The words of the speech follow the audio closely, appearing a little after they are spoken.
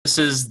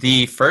is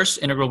the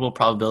first integrable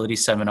probability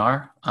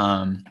seminar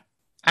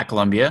at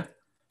Columbia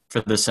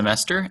for the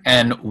semester,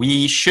 and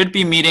we should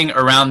be meeting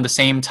around the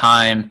same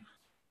time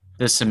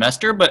this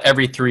semester, but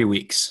every 3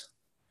 weeks.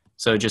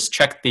 So just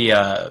check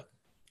the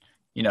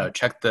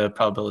check the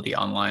probability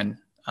online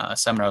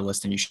seminar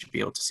list, and you should be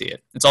able to see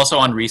it. It's also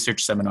on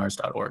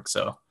researchseminars.org,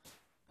 so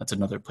that's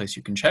another place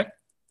you can check.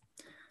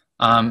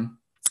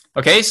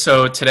 Okay,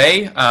 so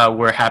today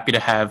we're happy to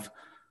have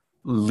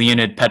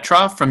Leonid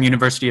Petrov from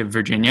University of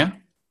Virginia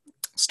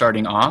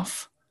starting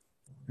off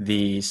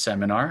the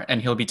seminar,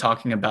 and he'll be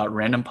talking about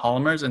random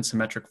polymers and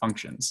symmetric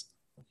functions.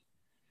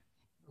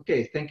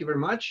 Okay, thank you very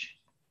much.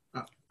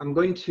 I'm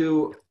going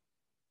to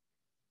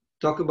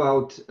talk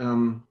about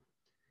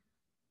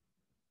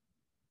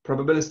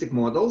probabilistic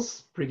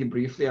models pretty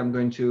briefly. I'm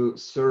going to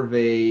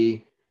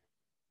survey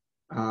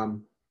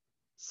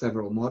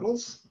several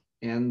models,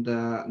 and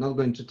not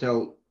going to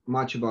tell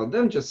much about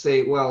them, just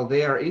say, well,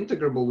 they are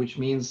integrable, which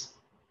means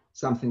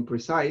something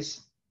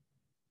precise,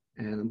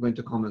 and I'm going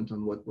to comment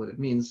on what it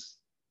means.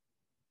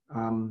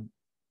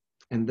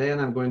 And then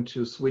I'm going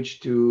to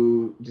switch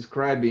to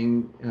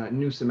describing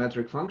new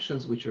symmetric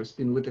functions, which are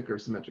spin-Whittaker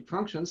symmetric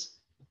functions.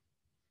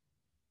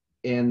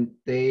 And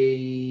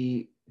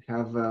they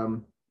have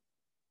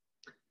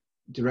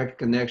direct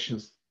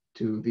connections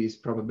to these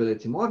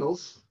probability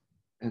models.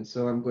 And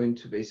so I'm going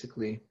to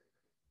basically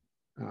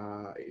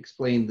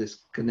explain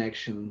this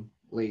connection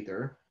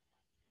later.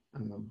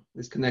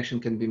 This connection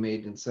can be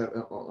made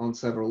on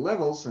several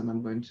levels, and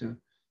I'm going to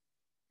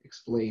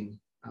explain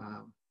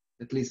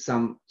at least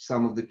some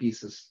of the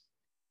pieces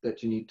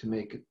that you need to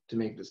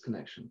make this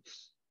connection.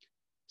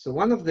 So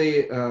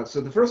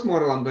the first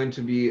model I'm going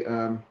to be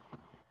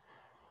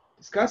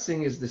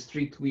discussing is the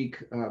street-weak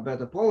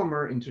beta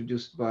polymer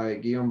introduced by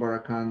Guillaume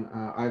Barakan,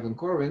 Ivan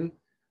Corwin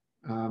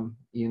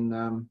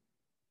in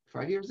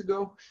 5 years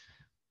ago,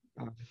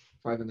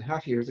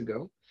 5.5 years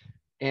ago,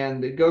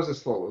 and it goes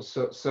as follows.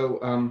 So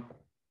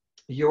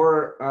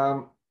your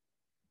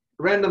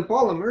random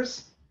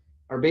polymers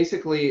are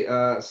basically,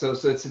 so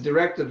it's a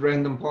directed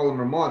random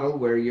polymer model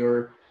where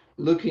you're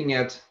looking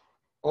at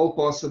all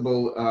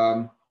possible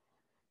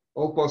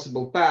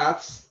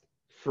paths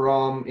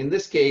from, in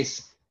this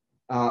case,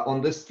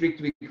 on this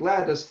street-weak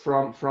lattice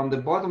from the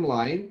bottom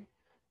line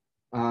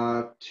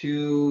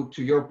to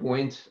your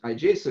point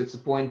ij, so it's a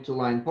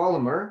point-to-line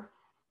polymer.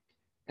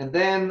 And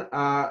then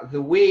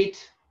the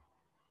weight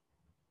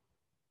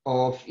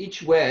of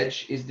each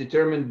wedge is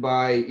determined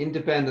by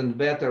independent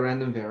beta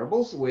random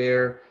variables,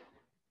 where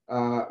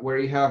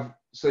you have,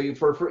 so you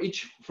for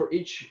each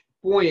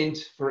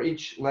point, for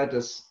each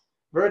lattice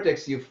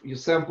vertex, you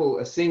sample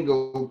a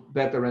single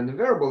beta random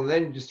variable, and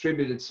then you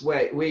distribute its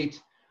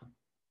weight.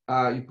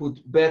 You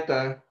put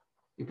the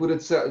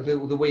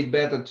weight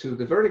beta to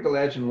the vertical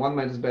edge and 1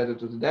 minus beta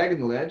to the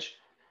diagonal edge,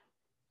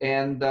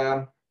 and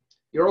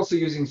you're also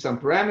using some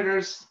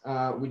parameters,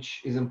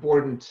 which is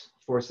important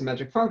for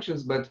symmetric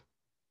functions, but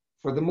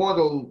for the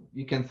model,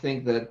 you can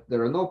think that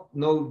there are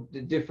no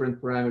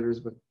different parameters,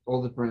 but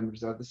all the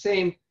parameters are the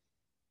same.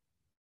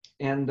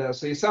 And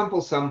so you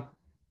sample some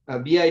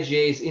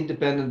BIJs,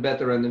 independent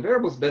beta random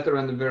variables. Beta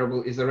random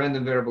variable is a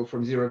random variable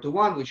from 0 to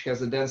 1, which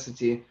has a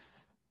density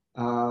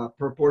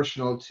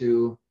proportional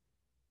to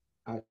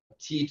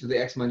t to the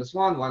x minus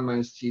 1, 1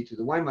 minus t to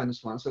the y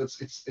minus 1. So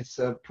it's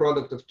a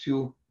product of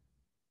two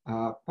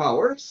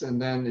powers, and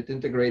then it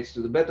integrates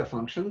to the beta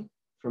function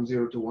from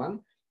 0 to 1.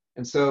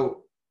 And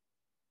so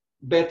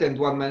beta and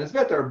 1 minus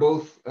beta are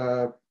both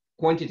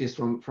quantities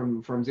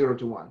from 0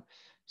 to 1.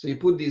 So you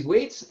put these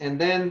weights, and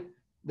then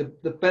the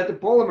beta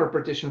polymer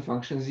partition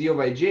function z of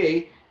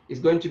ij is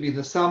going to be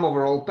the sum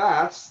over all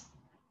paths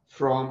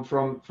from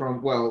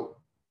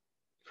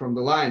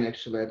the line.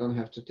 Actually, I don't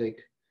have to take,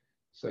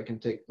 so I can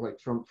take like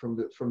from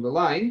the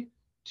line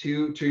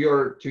to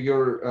your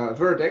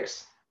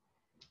vertex,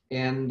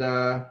 and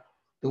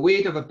the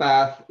weight of a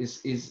path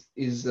is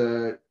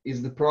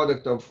the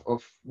product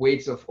of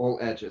weights of all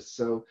edges.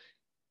 So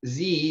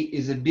Z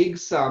is a big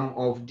sum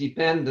of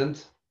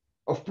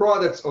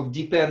products of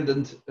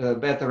dependent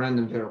beta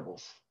random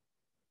variables,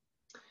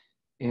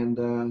 and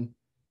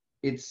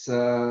it's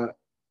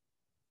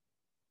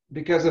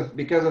because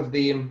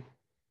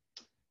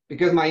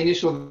my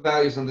initial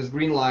values on this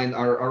green line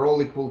are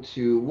all equal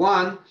to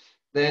 1.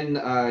 Then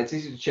it's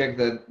easy to check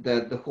that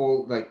the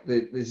whole, like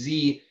the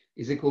Z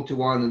is equal to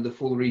 1 in the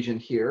full region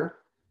here,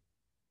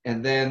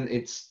 and then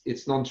it's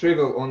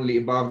non-trivial only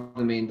above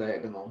the main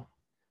diagonal.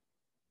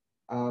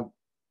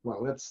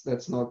 Well,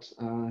 that's not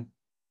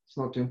it's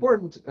not too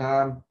important.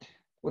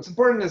 What's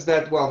important is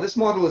that, well, this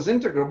model is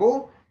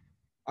integrable,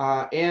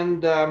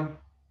 and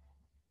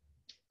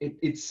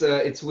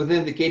it's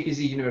within the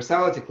KPZ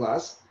universality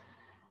class,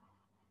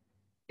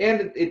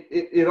 and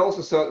it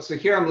also, so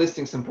here I'm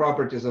listing some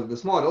properties of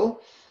this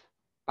model.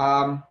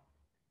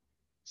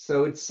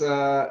 So it's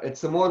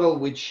a model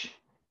which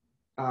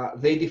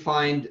they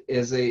defined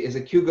as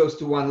a q goes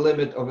to 1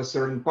 limit of a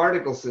certain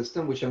particle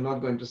system, which I'm not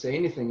going to say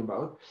anything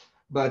about.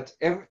 But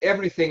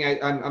everything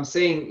I'm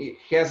saying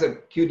has a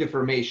q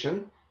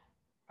deformation,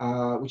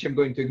 which I'm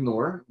going to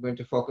ignore. I'm going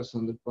to focus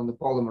on the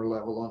polymer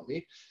level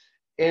only.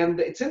 And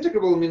it's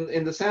integrable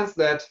in the sense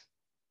that,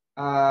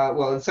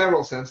 well, in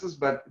several senses,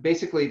 but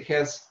basically it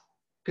has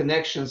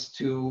connections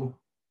to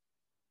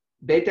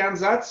beta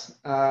ansatz,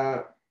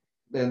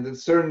 then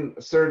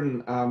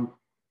certain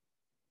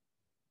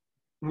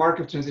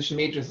Markov transition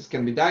matrices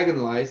can be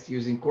diagonalized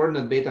using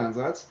coordinate beta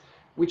ansatz,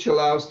 which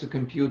allows to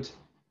compute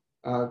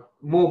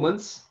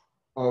moments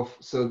of,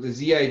 so the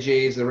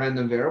Zij is a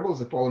random variable,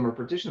 is a polymer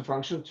partition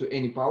function to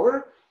any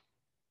power.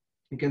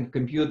 You can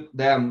compute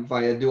them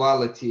via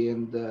duality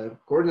and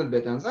coordinate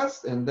beta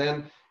ansatz, and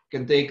then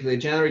can take the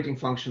generating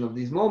function of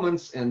these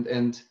moments and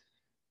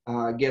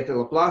get a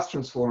Laplace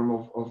transform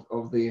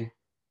of the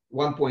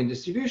one-point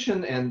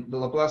distribution, and the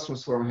Laplace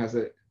transform has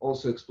a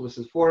also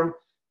explicit form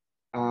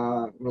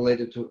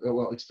related to,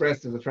 well,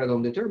 expressed as a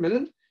Fredholm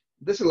determinant.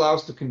 This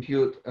allows to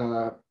compute,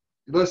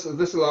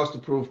 this allows to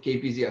prove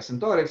KPZ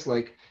asymptotics,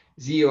 like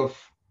Z of,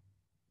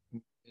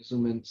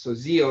 zoom in, so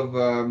Z of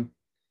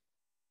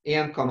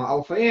n comma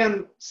alpha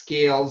n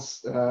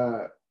scales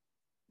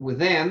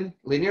with n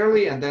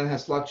linearly and then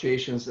has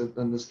fluctuations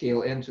on the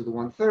scale n to the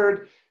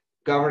 1/3,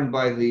 governed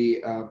by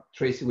the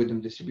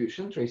Tracy-Widom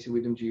distribution,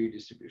 Tracy-Widom GU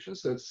distribution.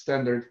 So it's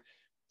standard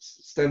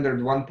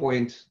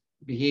one-point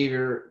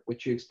behavior,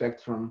 which you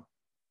expect from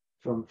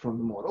the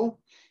model.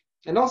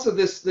 And also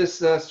this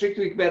strict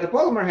weak beta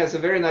polymer has a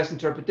very nice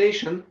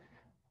interpretation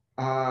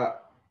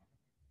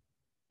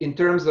in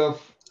terms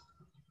of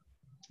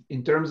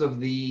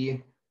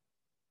the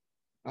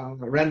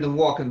random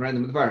walk and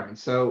random environment.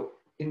 So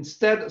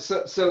instead,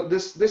 so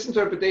this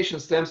interpretation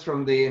stems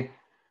from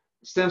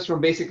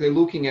basically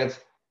looking at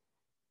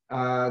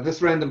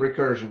this random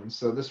recursion.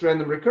 So this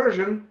random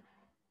recursion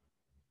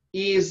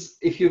is,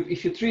 if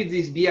you treat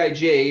these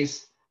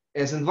Bij's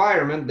as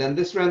environment, then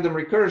this random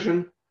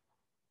recursion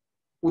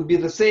would be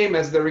the same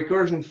as the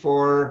recursion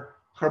for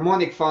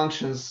harmonic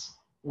functions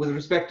with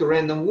respect to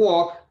random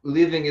walk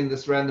living in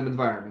this random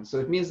environment. So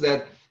it means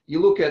that you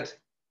look at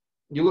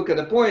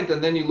a point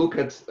and then you look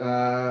at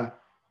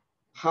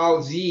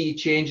how Z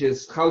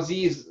changes, how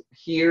Z is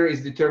here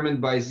is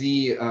determined by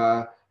Z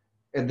at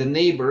the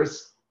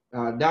neighbors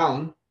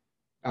down,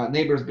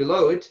 neighbors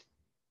below it.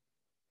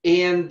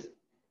 And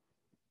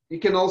you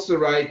can also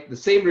write the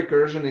same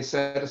recursion is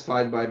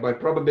satisfied by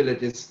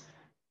probabilities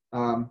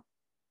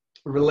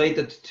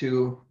related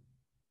to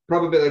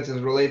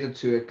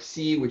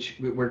Xc,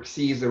 where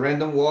Xc is a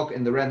random walk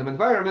in the random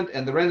environment,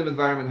 and the random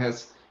environment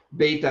has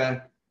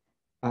beta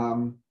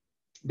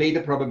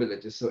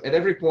probabilities. So at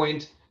every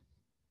point,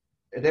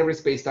 at every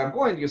space-time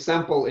point, you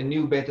sample a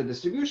new beta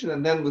distribution,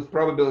 and then with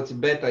probability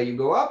beta you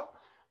go up,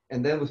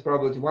 and then with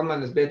probability 1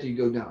 minus beta you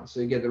go down. So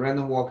you get the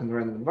random walk in the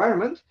random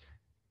environment.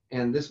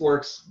 And this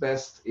works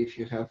best if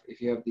you have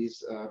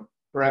these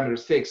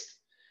parameters fixed,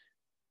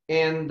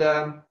 and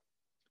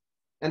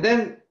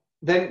then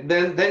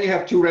you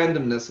have two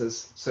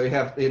randomnesses. So you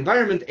have the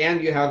environment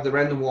and you have the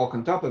random walk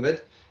on top of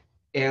it,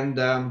 and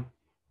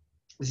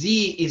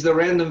Z is a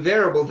random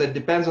variable that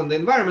depends on the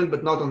environment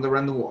but not on the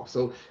random walk.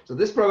 So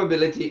this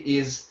probability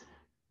is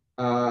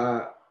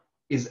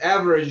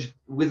averaged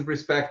with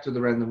respect to the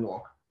random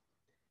walk,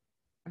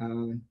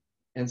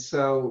 and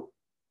so.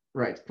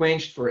 Right,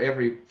 quenched for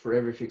every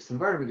fixed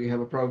environment, you have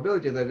a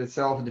probability that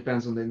itself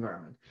depends on the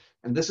environment,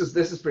 and this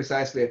is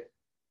precisely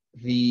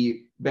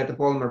the beta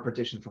polymer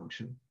partition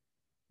function.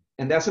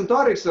 And the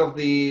asymptotics of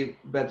the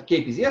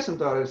KPZ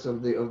asymptotics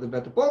of the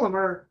beta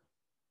polymer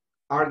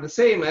are the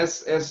same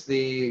as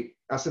the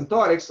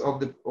asymptotics of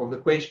the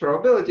quenched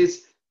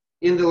probabilities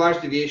in the large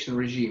deviation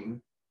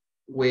regime,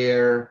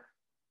 where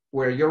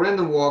your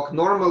random walk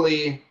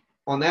normally,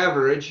 on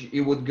average,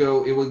 it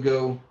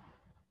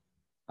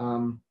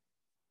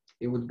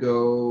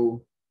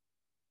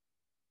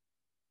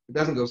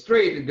doesn't go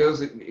straight, it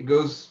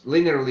goes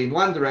linearly in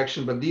one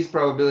direction, but these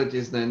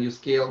probabilities then you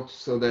scale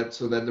so that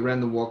the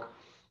random walk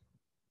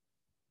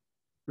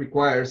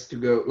requires to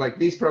go, like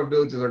these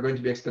probabilities are going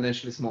to be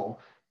exponentially small.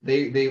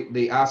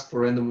 They ask for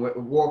random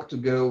walk to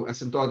go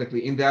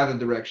asymptotically in the other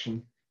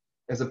direction,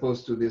 as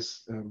opposed to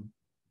this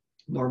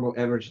normal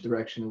average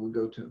direction it would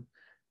go to.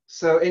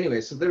 So anyway,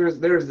 so there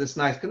is this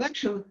nice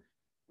connection,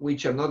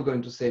 which I'm not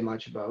going to say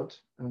much about.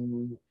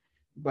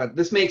 But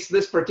this makes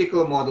this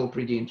particular model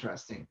pretty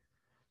interesting.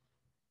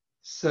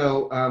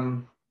 So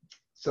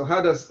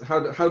how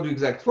do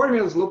exact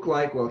formulas look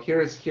like? Well,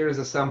 here is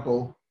a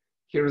sample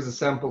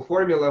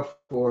formula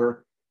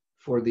for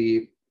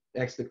the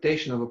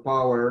expectation of a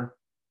power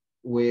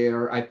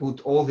where I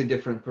put all the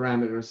different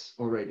parameters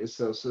already.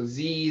 So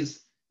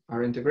Z's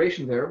are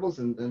integration variables,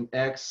 and then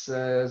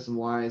X's and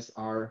Y's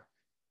are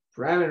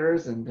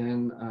parameters, and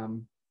then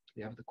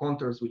you have the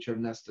contours which are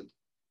nested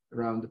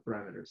around the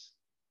parameters.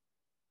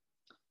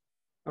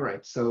 All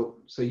right, so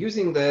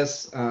using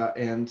this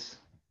and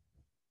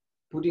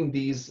putting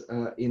these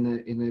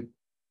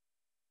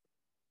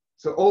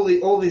so all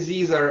the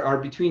Z's are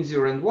between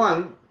 0 and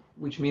 1,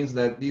 which means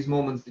that these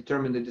moments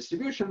determine the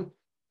distribution,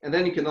 and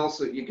then you can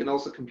also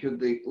compute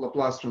the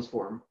Laplace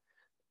transform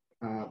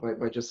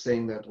by just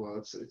saying that, well,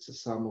 it's a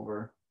sum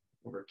over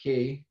over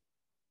k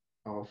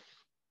of,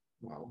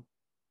 well,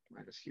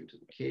 minus u to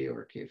the k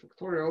over k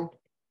factorial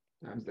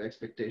times the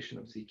expectation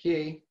of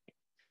zk.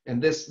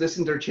 And this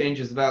interchange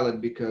is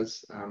valid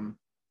because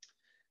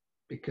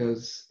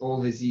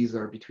all the z's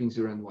are between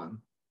 0 and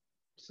 1.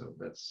 So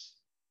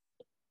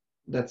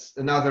that's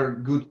another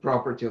good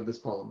property of this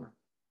polymer.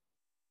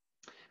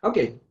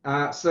 Okay,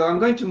 so I'm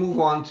going to move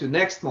on to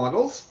next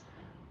models.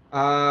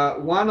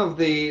 One of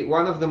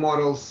the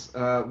models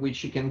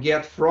which you can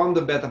get from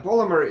the beta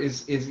polymer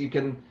is you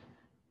can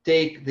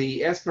take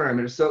the S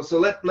parameters. So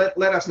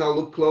let us now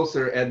look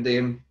closer at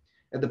the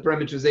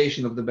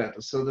parameterization of the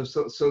beta. So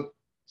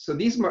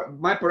these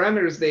my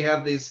parameters, they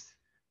have these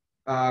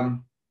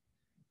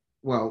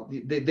well,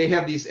 they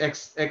have these xi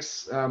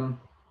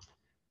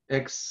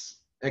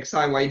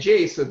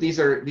yj. So these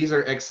are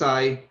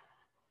xi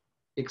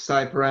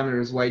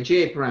parameters,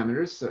 yj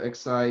parameters. So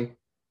xi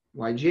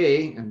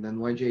yj and then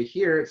yj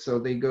here. So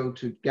they go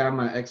to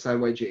gamma xi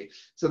yj.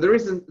 So there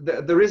is an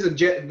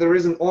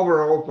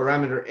overall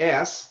parameter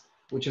s,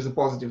 which is a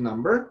positive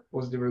number,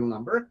 positive real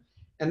number,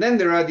 and then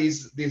there are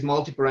these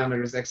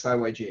multi-parameters xi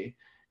yj.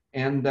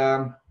 And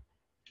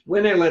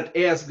when I let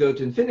s go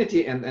to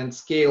infinity and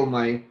scale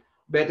my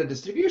beta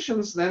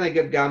distributions, then I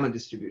get gamma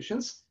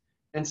distributions.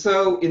 And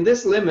so in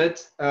this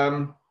limit,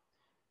 all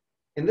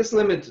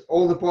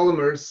the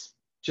polymers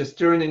just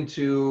turn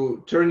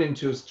into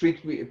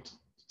strictly,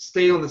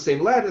 stay on the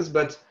same lattice,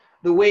 but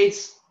the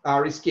weights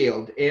are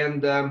rescaled.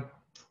 And the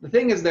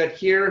thing is that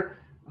here,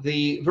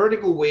 the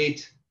vertical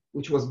weight,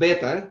 which was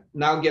beta,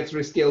 now gets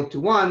rescaled to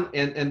 1,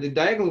 and the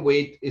diagonal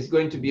weight is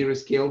going to be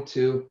rescaled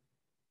to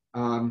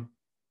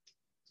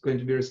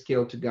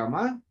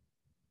gamma.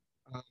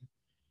 Does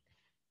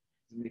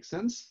it make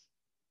sense?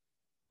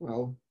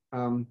 Well,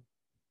 or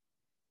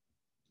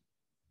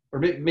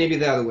maybe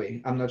the other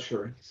way, I'm not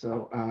sure.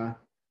 So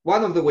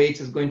one of the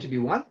weights is going to be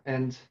 1,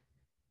 and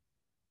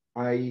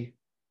I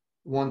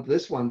want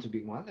this one to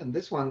be 1, and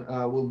this one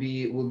will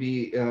be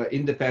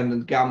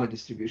independent gamma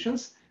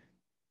distributions.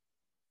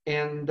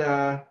 And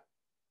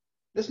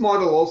this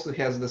model also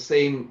has the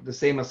same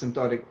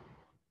asymptotic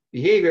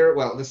behavior.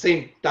 Well, the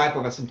same type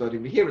of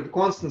asymptotic behavior. The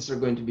constants are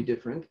going to be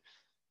different,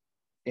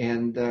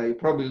 and you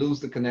probably lose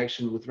the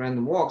connection with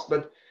random walks.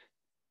 But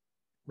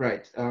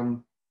right,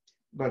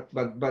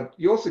 but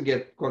you also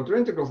get contour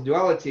integrals,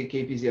 duality,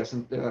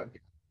 KPZ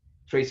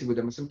tracing with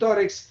them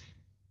asymptotics,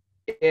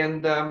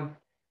 and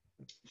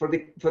for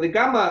the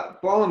gamma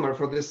polymer,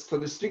 for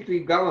the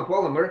strictly gamma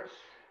polymer,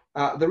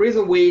 there is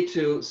a way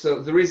to,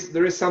 so there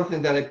is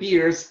something that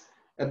appears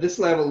at this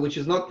level which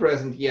is not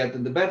present yet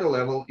in the beta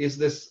level, is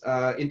this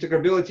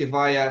integrability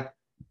via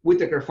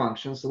Whittaker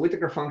functions. So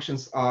Whittaker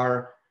functions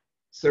are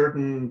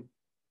certain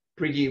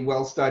pretty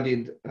well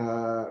studied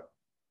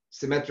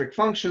symmetric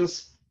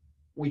functions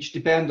which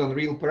depend on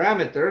real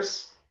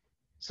parameters.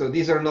 So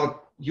these are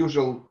not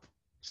usual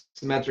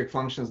symmetric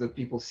functions that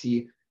people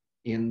see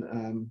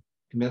in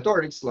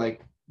combinatorics,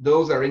 like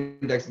those are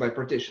indexed by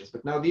partitions.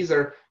 But now these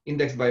are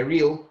indexed by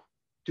real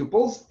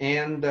tuples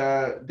and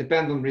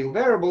depend on real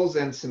variables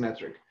and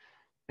symmetric.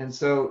 And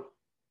so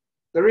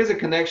there is a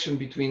connection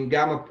between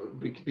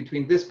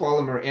between this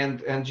polymer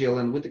and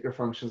GLN Whittaker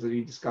functions that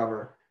you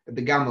discover at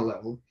the gamma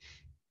level.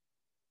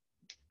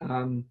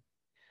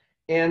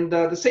 And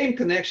the same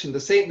connection, the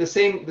same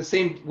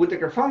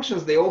Whittaker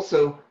functions, they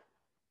also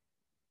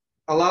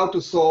allow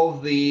to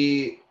solve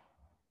the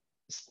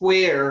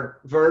square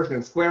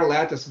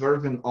lattice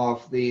version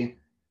of the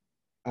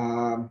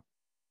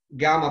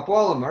gamma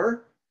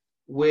polymer,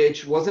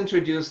 which was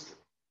introduced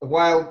a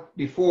while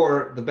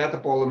before the beta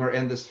polymer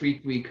and the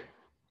street-weak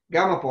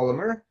gamma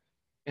polymer.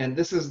 And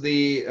this is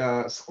the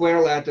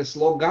square lattice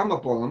log gamma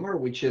polymer,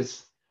 which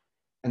is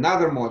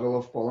another model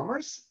of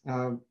polymers.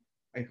 I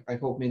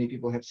hope many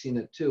people have seen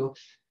it too.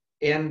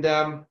 And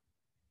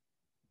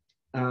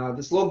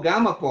this log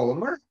gamma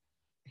polymer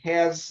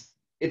has,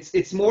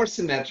 it's more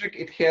symmetric.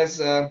 It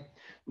has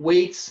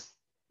weights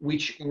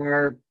which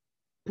are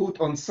put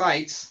on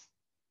sites,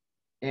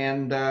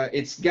 and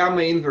it's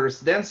gamma inverse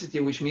density,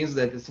 which means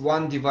that it's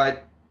one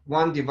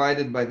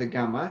divided by the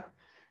gamma,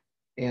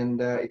 and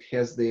it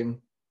has this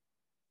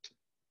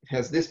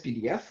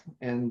PDF,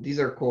 and these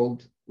are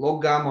called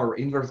log gamma or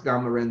inverse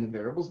gamma random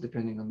variables,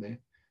 depending on the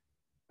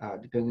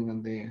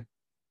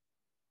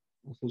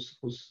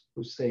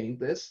who's saying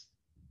this.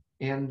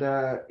 And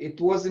it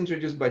was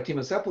introduced by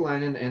Timo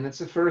Seppäläinen, and it's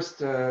the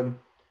first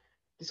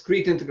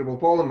discrete integrable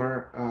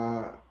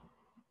polymer,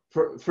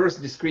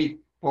 first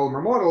discrete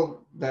polymer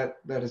model that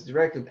is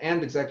directed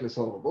and exactly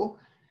solvable.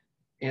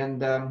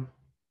 And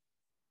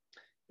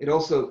it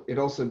also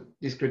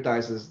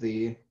discretizes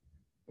the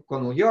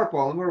Connell-Yar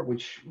polymer,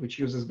 which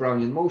uses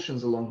Brownian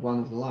motions along one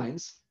of the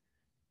lines.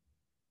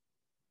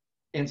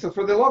 And so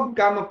for the log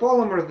gamma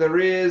polymer, there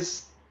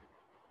is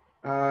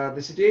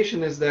the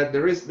situation is that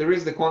there is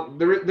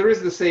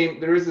the same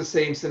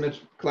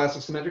class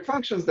of symmetric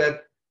functions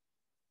that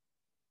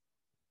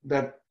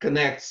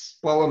connects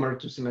polymer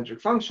to symmetric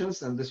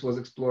functions, and this was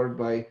explored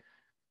by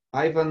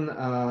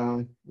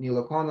Ivan, Neil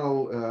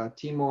O'Connell,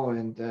 Timo,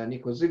 and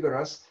Nico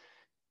Zigoras.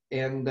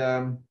 And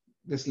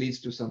this leads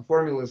to some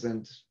formulas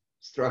and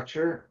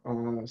structure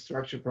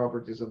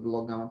properties of the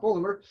log gamma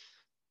polymer.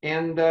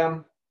 And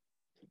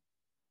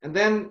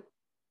then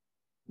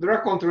there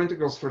are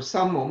counterintegrals for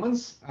some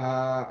moments.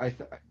 I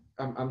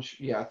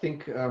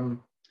think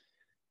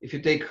if you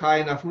take high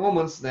enough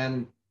moments,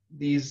 then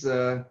these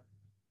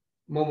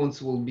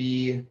moments will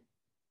be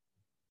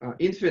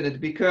infinite,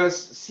 because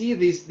see,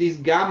 these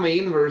gamma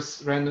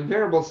inverse random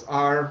variables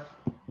are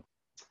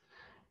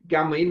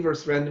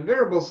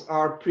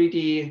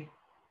pretty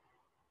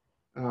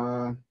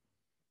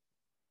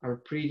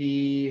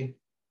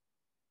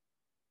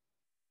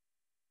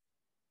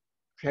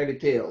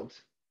heavy-tailed.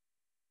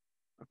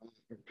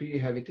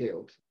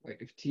 Like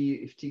if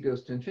t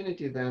goes to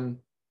infinity, then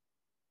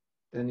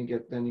you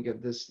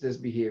get this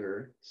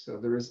behavior. So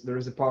there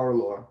is a power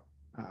law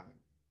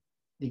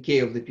decay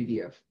of the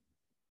PDF,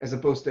 as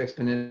opposed to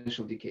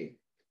exponential decay.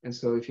 And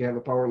so if you have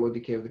a power law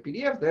decay of the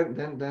PDF,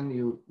 then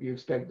you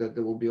expect that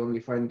there will be only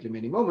finitely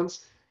many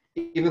moments,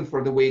 even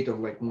for the weight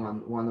of like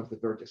one of the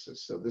vertices.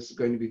 So this is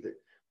going to be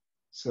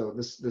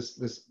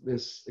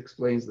this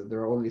explains that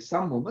there are only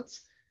some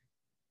moments,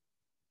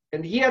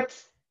 and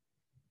yet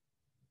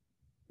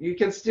you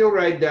can still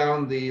write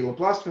down the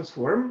Laplace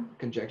transform,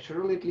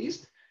 conjecturally at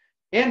least,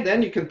 and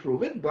then you can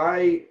prove it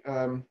by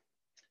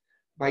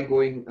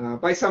going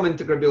by some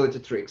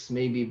integrability tricks.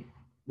 Maybe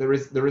there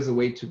is a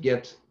way to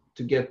get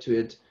to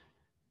it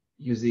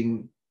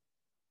using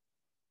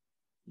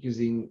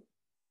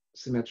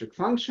symmetric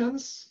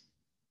functions.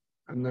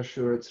 I'm not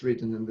sure it's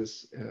written in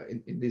this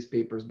in these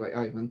papers by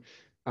Ivan.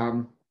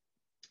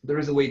 There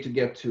is a way to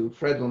get to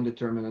Fredholm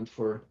determinant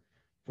for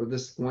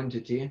this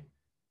quantity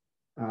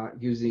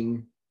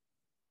using.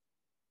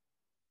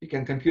 You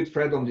can compute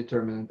Fredholm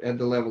determinant at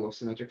the level of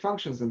symmetric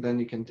functions, and then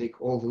you can take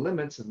all the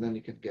limits, and then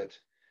you can get.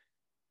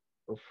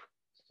 Oh,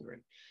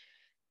 sorry.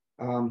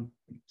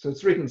 So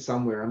it's written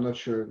somewhere. I'm not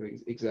sure the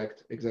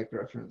exact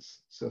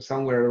reference. So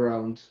somewhere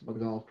around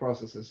McDonald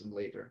processes and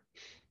later.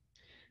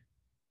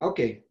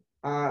 Okay.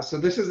 So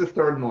this is the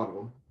third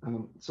model.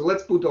 So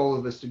let's put all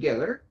of this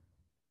together,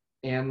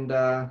 and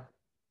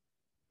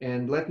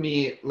let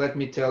me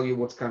tell you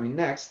what's coming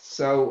next.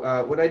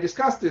 So what I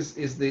discussed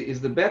is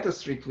the beta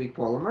strict weak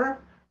polymer,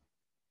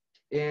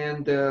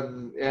 and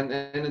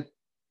it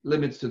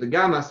limits to the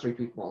gamma strict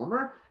weak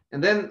polymer,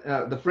 and then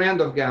the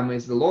friend of gamma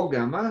is the log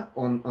gamma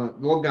on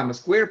log gamma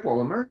square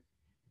polymer.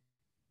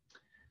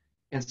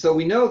 And so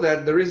we know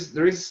that there is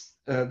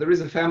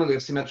a family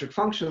of symmetric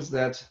functions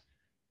that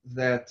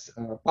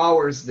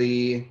powers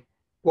the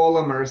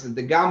polymers at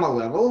the gamma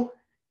level,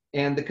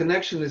 and the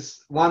connection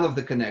is one of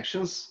the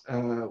connections,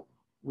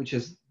 which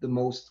is the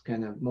most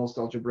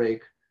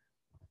algebraic,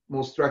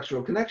 most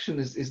structural connection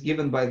is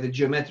given by the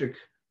geometric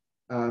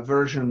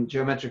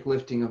geometric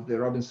lifting of the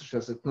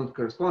Robinson-Sheshet-Knut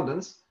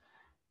correspondence.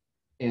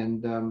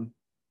 And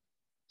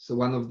so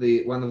one of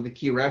the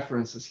key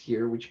references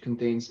here, which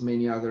contains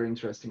many other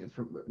interesting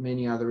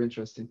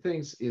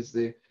things, is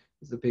the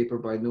paper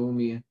by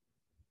Naomi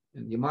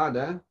and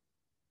Yamada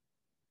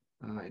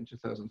in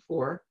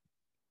 2004.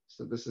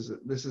 So this is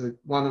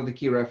one of the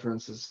key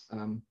references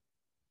on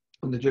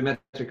the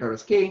geometric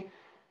RSK,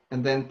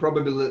 and then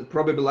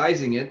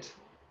probabilizing it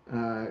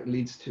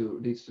leads to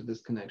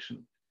this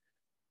connection.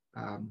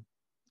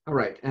 All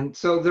right, and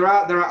so there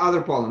are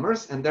other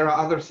polymers, and there are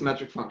other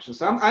symmetric functions.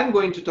 So I'm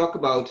going to talk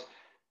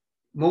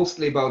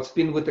mostly about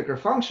spin Whittaker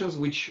functions,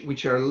 which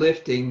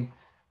lift the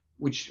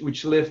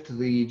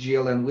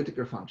GLN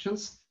Whittaker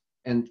functions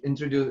and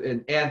introduce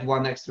and add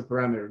one extra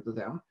parameter to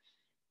them.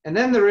 And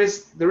then there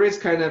is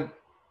kind of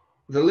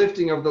the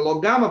lifting of the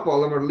log gamma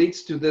polymer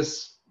leads to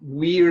this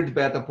weird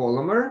beta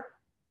polymer,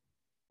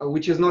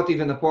 which is not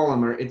even a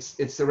polymer.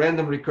 It's a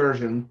random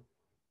recursion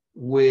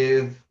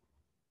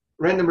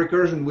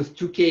with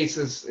two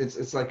cases.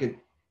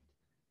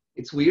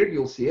 It's weird.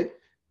 You'll see it.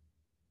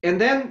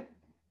 And then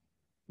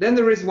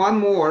there is one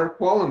more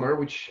polymer,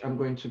 which I'm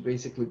going to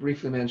basically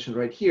briefly mention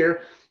right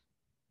here.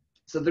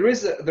 So there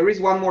is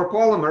one more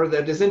polymer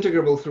that is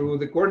integrable through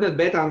the coordinate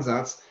beta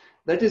ansatz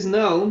that is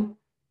known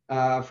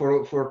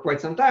for quite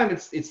some time.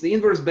 It's the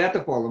inverse beta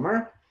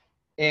polymer,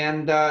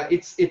 and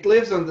it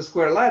lives on the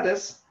square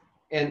lattice,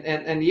 and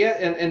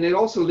it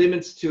also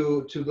limits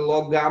to the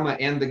log gamma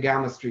and the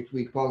gamma strict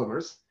weak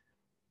polymers.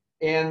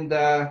 And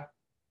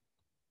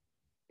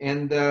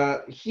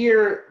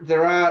here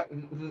there are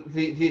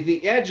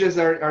the edges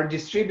are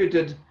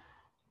distributed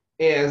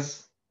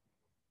as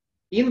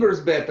inverse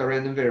beta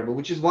random variable,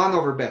 which is 1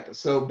 over beta.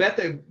 So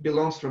beta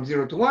belongs from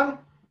 0 to 1.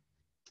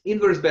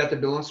 Inverse beta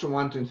belongs from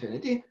 1 to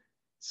infinity.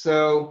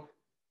 So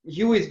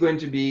U is going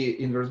to be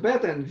inverse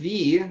beta, and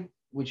V,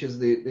 which is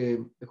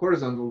the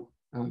horizontal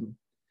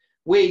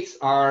weights,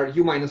 are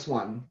U minus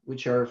 1,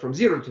 which are from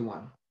 0 to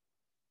 1.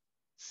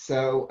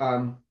 So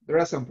there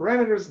are some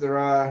parameters. There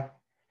are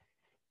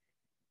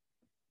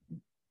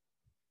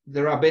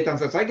beta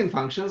ansatz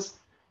eigenfunctions.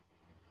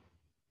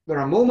 There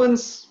are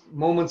moments.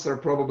 Moments are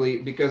probably,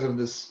 because of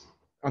this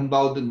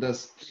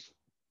unboundedness,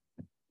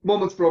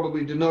 moments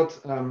probably do not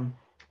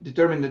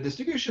determine the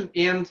distribution.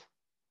 And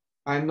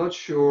I'm not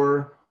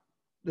sure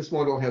this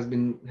model has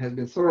been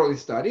thoroughly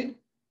studied.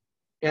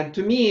 And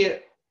to me,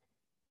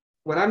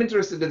 when I'm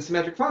interested in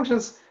symmetric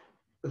functions,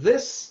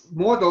 this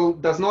model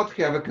does not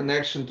have a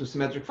connection to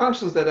symmetric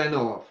functions that I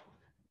know of.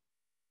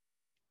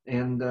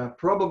 And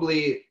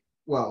probably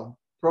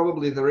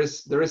there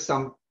is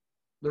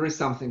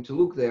something to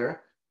look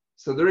there.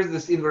 So there is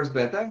this inverse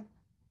beta,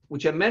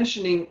 which I'm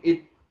mentioning.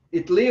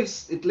 It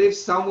lives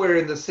somewhere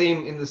in the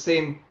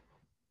same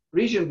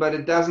region, but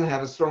it doesn't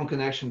have a strong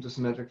connection to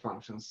symmetric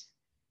functions,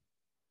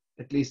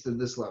 at least at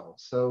this level.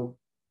 So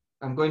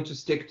I'm going to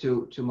stick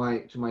to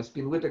my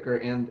spin Whittaker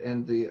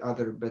and the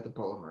other beta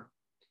polymer.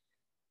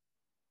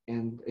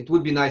 And it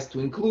would be nice to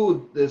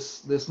include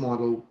this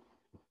model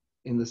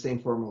in the same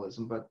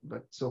formalism,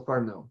 but so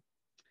far no.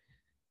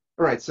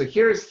 All right, so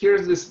here's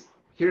this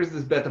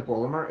beta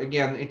polymer.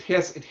 Again, it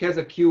has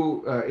a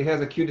Q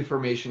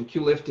deformation,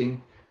 Q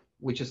lifting,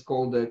 which is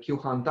called the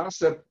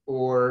Q-Han-Tassep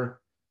or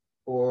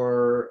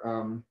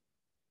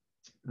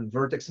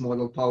vertex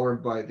model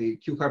powered by the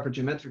Q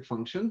hypergeometric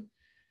function.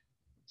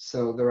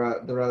 So there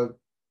are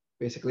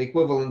basically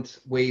equivalent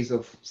ways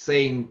of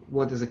saying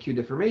what is a Q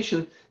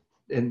deformation,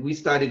 and we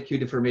studied Q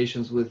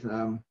deformations with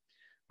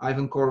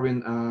Ivan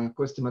Corwin,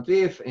 Kostya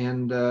Matveev,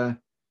 and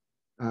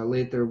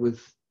later with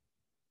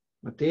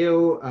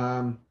Matteo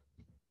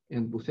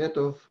and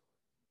Bufetov.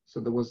 So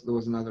there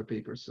was another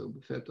paper. So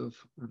Bufetov,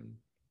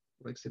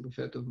 Alexei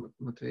Bufetov,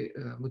 Matteo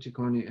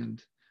Mucciconi,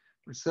 and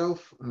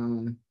myself,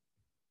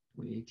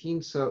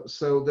 2018. So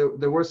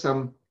there were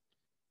some,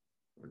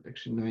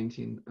 actually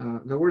 19.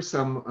 There were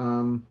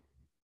some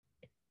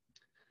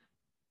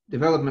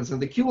developments on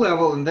the Q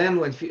level, and then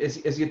as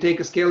you take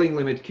a scaling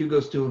limit, Q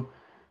goes to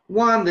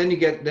 1, then you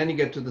get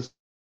to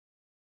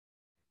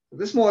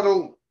this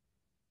model.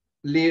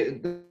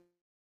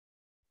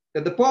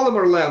 At the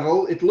polymer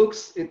level, it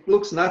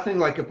looks nothing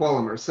like a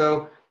polymer.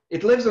 So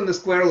it lives on the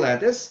square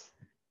lattice.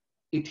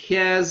 It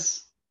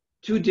has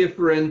two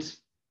different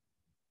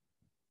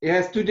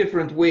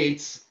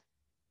weights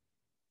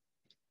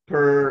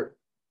per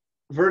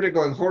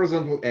vertical and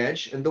horizontal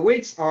edge, and the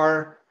weights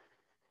are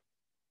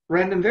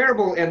random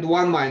variable and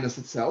 1 minus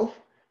itself.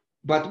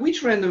 But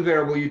which random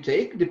variable you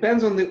take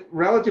depends on the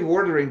relative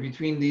ordering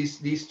between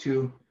these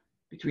two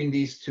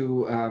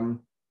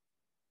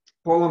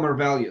polymer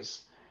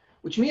values,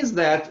 which means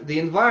that the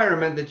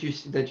environment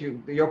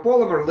your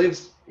polymer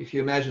lives, if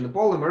you imagine a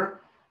polymer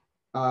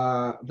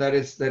that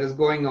is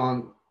going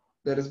on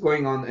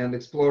and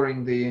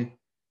exploring the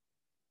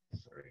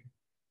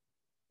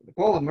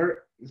polymer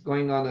is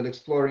going on and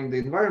exploring the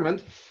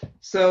environment.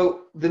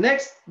 So the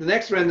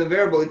next random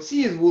variable it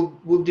sees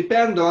will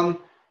depend on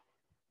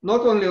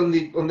not only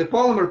on the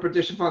polymer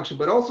partition function,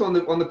 but also on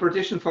the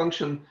partition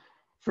function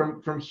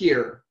from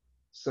here.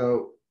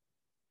 So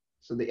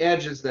the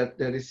edges that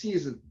it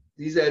sees,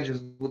 these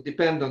edges will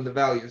depend on the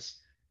values.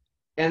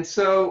 And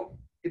so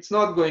it's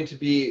not going to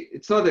be,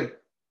 it's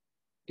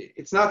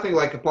nothing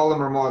like a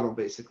polymer model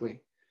basically.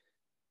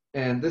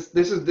 And this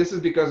is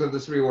because of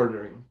this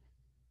reordering.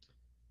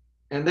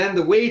 And then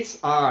the weights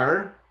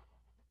are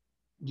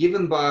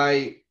given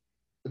by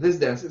this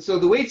density. So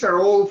the weights are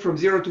all from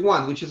 0 to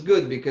 1, which is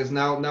good because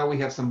now we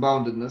have some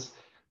boundedness.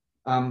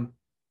 And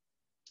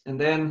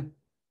then,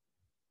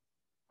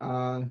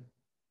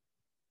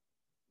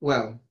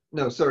 well,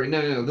 no, sorry,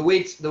 no. The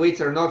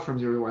weights are not from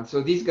 0 to 1.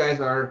 So these guys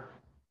are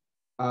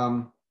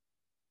the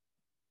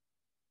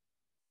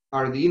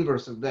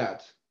inverse of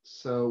that.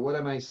 So what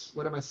am I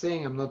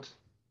saying? I'm not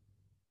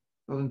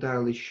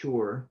entirely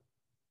sure.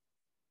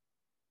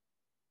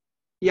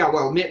 Yeah,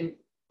 well,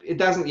 it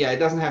doesn't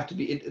have to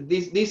be.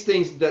 These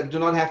things that do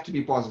not have to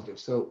be positive.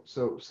 So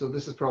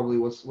this is probably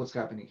what's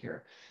happening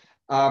here.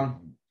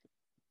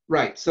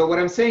 Right. So what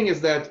I'm saying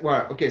is that,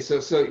 well, okay. So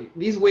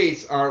these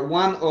weights are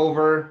 1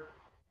 over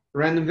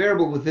random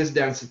variable with this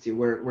density,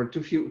 where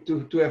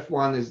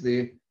 2f1 is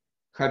the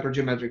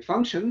hypergeometric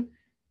function,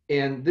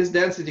 and this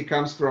density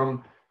comes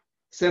from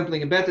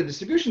sampling a beta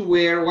distribution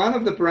where one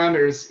of the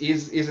parameters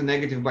is a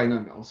negative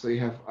binomial. So you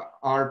have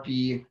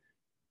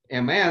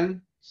RPMN.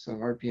 So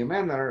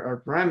RPMN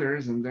are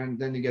parameters, and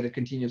then you get a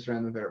continuous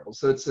random variable.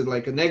 So it's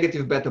like a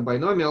negative beta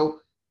binomial,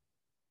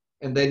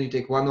 and then you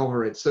take 1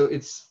 over it. So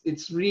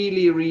it's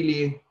really,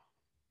 really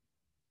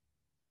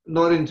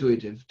not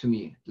intuitive to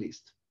me, at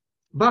least.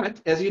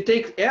 But as you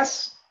take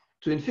S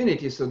to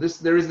infinity, so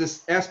there is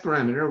this S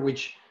parameter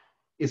which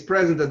is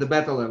present at the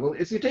beta level.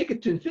 As you take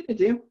it to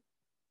infinity,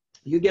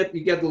 you get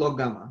the log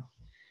gamma,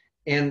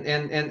 and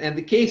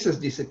the cases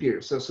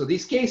disappear. So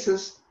these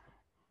cases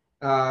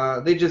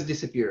they just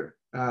disappear.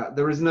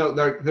 There is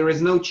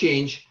no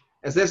change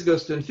as S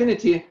goes to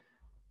infinity.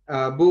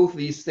 Both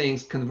these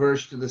things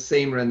converge to the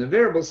same random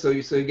variable. So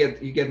you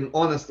get an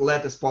honest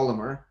lattice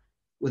polymer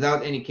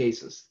without any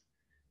cases.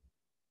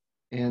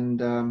 And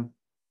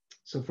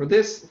so for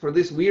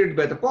this weird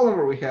beta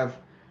polymer, we have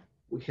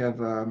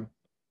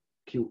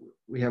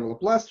a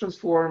Laplace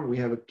transform, we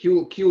have a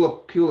Q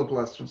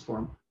Laplace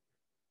transform,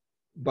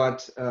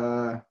 but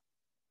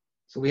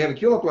so we have a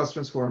Q Laplace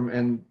transform,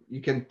 and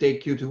you can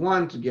take Q to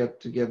 1 to get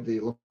the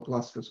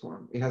Laplace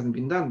transform. It hasn't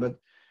been done, but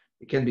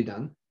It can be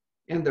done.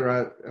 And there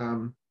are,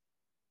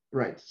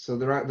 right, so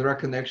there are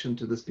connections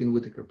to the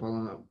spin-Whittaker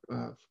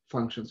polynomial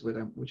functions,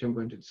 which I'm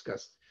going to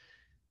discuss.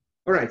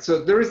 All right,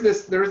 so there is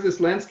this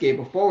landscape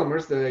of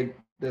polymers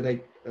that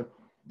I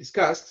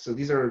discussed. So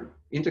these are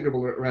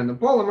integrable random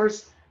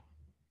polymers.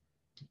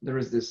 There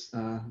is this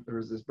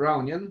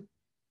Brownian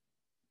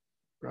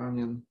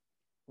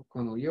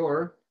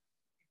O'Connell-Yor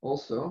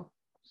also.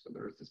 So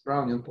there is this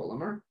Brownian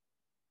polymer.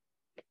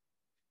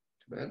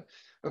 Too bad.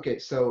 Okay,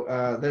 so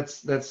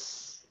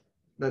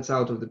that's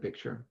out of the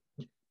picture.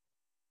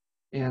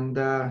 And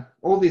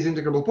all these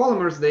integrable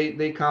polymers,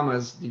 they come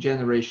as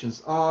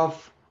degenerations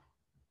of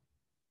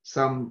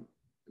some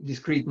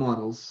discrete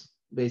models,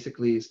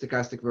 basically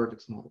stochastic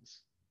vertex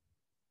models.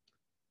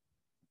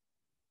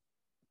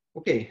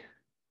 Okay,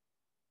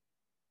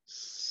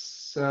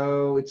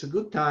 so it's a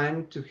good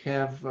time to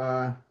have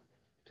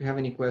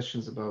any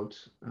questions about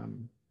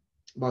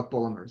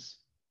polymers.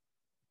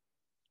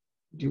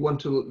 Do you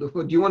want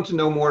to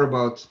know more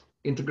about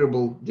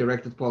integrable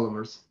directed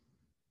polymers?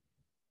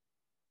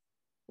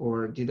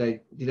 Or did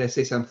I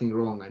say something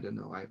wrong? I don't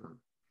know, Ivan.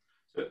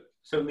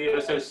 So Leo,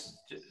 so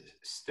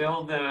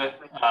still the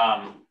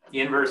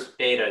inverse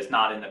beta is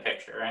not in the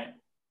picture, right?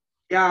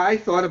 Yeah, I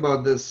thought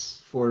about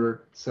this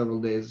for several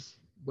days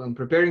when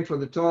preparing for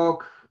the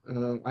talk.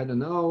 I don't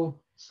know,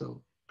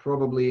 so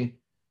probably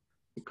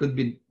it could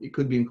be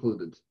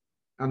included.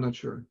 I'm not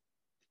sure.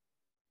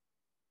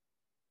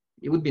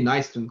 It would be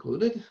nice to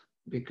include it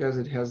because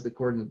it has the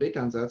coordinate beta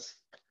ansatz.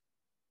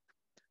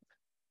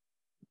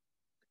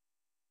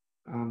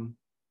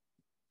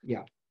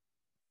 Yeah,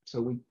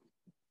 so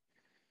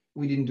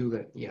we didn't do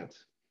that yet.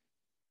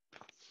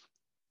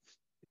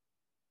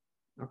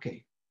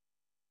 Okay.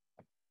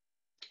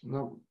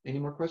 No, any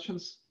more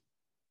questions?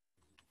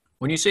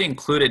 When you say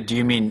included, do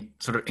you mean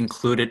sort of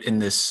included in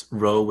this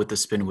row with the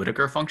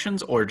spin-Whittaker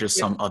functions, or just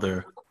some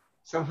other?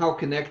 Somehow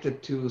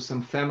connected to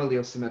some family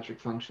of symmetric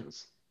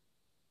functions.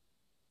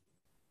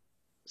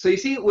 So you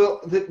see, well,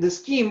 the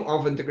scheme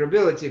of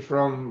integrability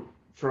from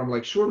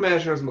like Schur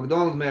measures,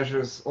 McDonald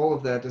measures, all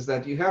of that is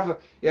that you have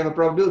a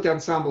probability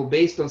ensemble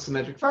based on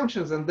symmetric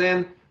functions, and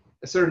then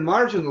a certain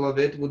marginal of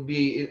it would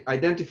be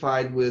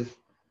identified with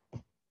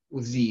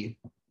Z,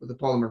 with the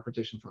polymer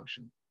partition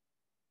function.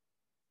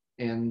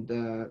 And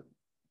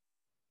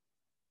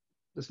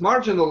this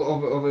marginal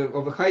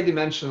of a high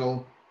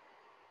dimensional,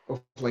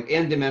 of like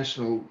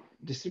n-dimensional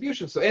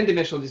distribution. So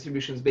n-dimensional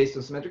distribution is based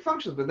on symmetric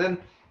functions, but then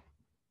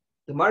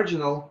the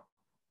marginal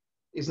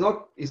is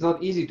not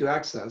easy to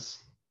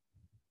access.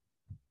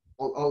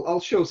 I'll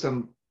show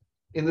some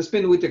in the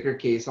spin-Whittaker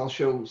case. I'll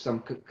show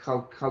some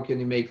how can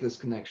you make this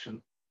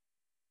connection.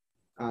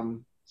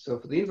 So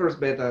for the inverse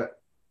beta,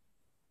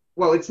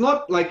 well, it's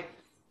not like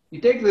you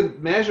take the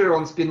measure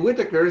on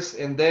spin-Whittakers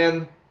and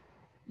then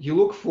you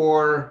look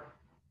for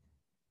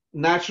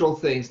natural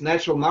things,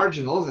 natural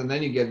marginals, and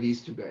then you get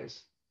these two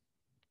guys.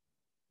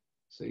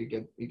 So you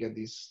get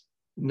these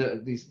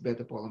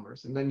beta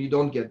polymers, and then you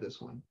don't get this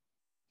one.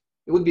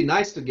 It would be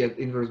nice to get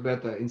inverse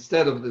beta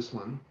instead of this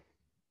one,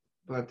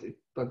 but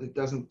it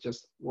doesn't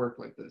just work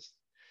like this.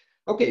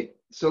 Okay,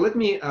 so let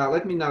me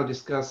now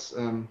discuss.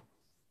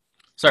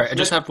 Sorry, I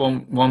just have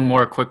one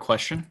more quick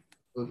question.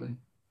 Absolutely.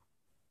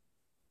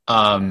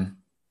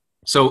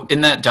 So in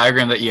that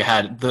diagram that you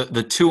had,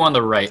 the two on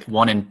the right,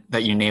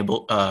 that you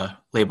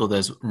labeled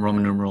as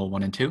Roman numeral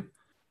 1 and 2,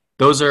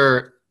 those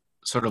are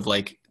sort of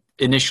like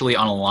initially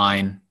on a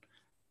line,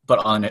 but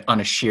on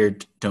a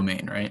shared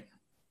domain, right?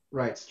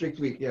 Right, strict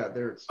weak, yeah,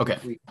 they're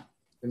strict weak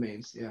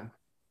domains, yeah.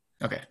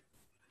 Okay.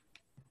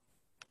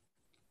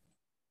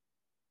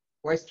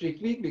 Why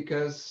strict weak?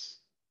 Because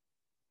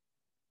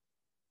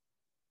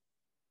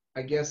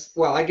I guess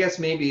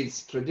maybe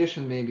it's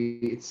tradition, maybe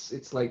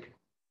it's like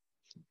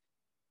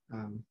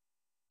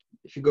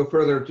if you go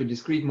further to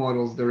discrete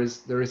models, there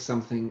is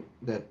something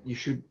that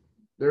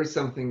there is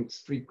something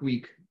strict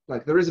weak,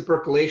 like there is a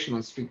percolation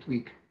on strict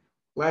weak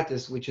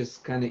lattice, which is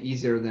kind of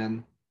easier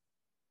than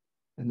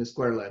the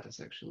square lattice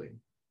actually.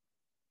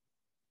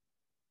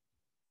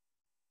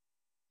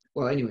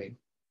 Well, anyway,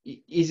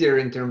 easier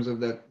in terms of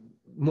that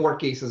more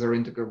cases are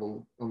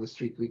integrable on the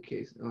strict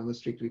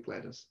weak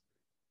lattice.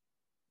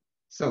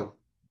 So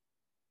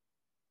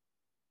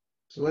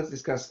let's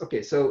discuss.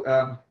 Okay,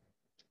 so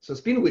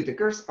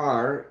spin-Whittakers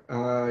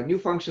are new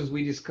functions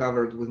we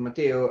discovered with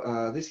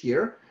Matteo this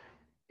year,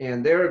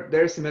 and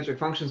they're symmetric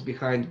functions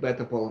behind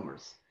beta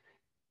polymers,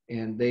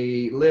 and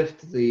they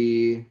lift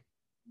the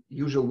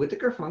usual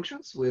Whittaker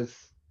functions with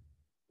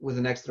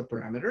an extra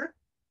parameter,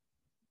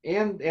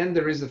 and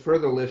there is a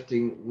further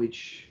lifting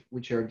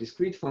which are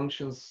discrete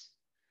functions,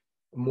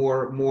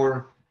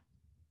 more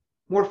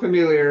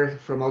familiar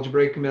from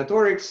algebraic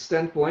combinatorics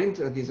standpoint.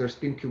 These are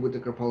spin-cube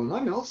Whittaker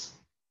polynomials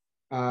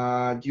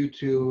due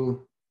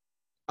to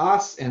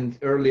us and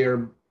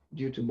earlier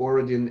due to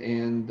Borodin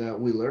and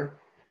Wheeler.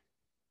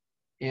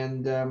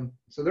 And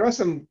so there are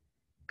some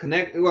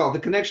the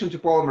connection to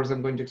polymers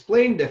I'm going to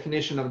explain,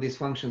 definition of these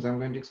functions I'm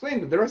going to explain,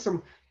 but there are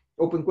some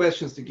open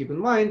questions to keep in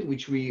mind,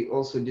 which we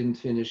also didn't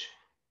finish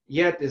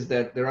yet is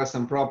that there are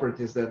some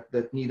properties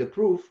that need a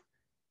proof,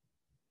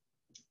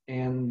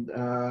 and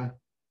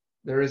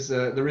there is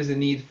a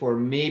need for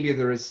maybe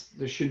there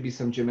should be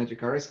some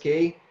geometric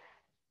RSK,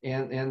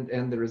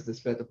 and there is this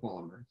beta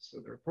polymer.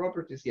 So there are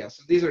properties. Yeah.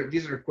 So these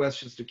are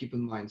questions to keep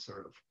in mind,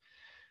 sort of,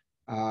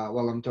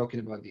 while I'm talking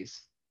about these.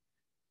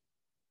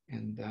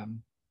 And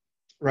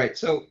right.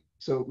 So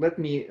let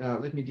me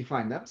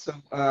define them. So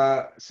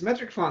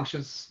symmetric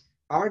functions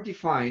are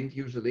defined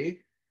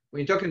usually when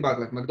you're talking about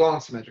like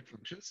Macdonald symmetric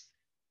functions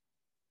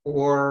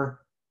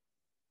or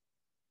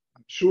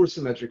Schur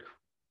symmetric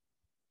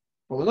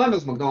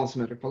polynomials, Macdonald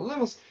symmetric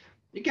polynomials.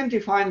 You can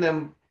define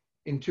them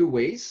in two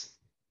ways.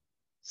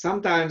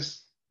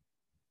 Sometimes,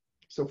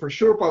 so for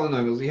Schur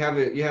polynomials,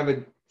 you have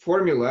a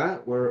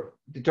formula or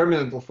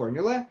determinantal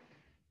formula,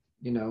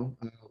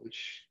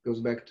 which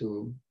goes back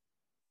to,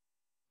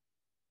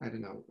 I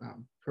don't know,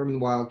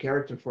 Herman-Weyl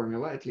character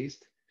formula at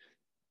least.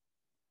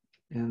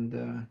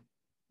 And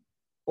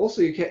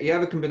also you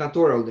have a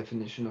combinatorial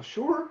definition of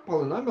Schur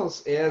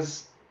polynomials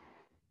as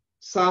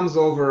sums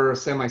over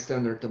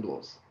semi-standard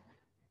tableaus.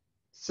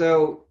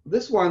 So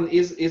this one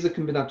is a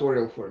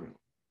combinatorial formula.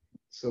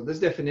 So this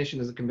definition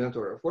is a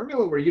combinatorial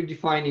formula where you're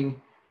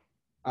defining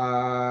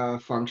a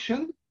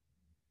function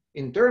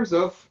in terms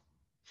of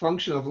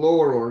function of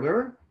lower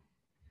order,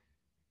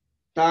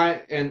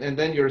 and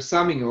then you're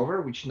summing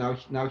over, which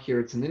now here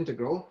it's an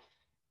integral,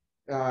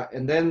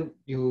 and then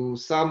you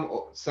sum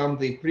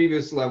the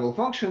previous level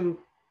function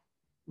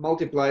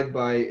multiplied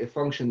by a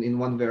function in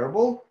one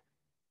variable,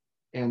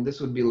 and this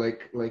would be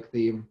like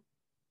the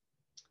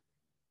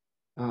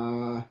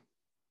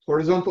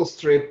horizontal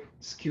strip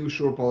skew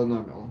Schur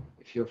polynomial,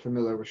 if you're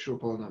familiar with Schur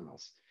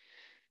polynomials.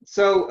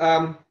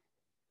 So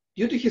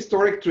due to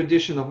historic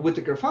tradition of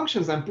Whittaker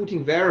functions, I'm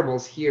putting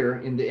variables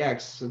here in the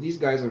X. So these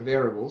guys are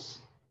variables.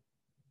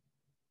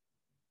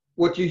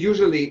 What you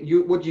usually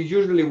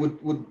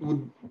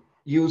would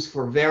use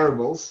for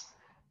variables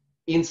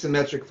in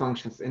symmetric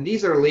functions, and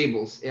these are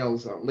labels.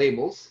 L's are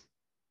labels,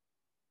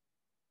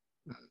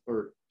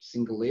 or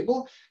single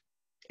label,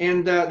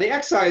 and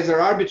the xi's are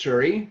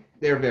arbitrary.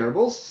 They're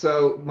variables.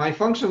 So my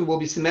function will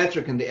be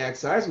symmetric in the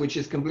xi's, which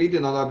is completely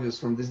not obvious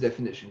from this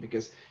definition,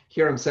 because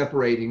here I'm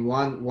separating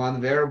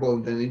one variable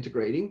and then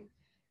integrating.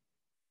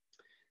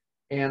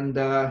 And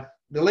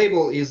the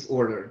label is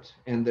ordered,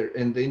 and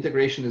the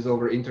integration is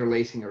over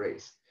interlacing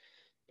arrays.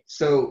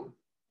 So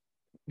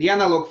the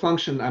analog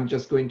function I'm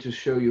just going to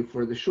show you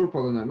for the Schur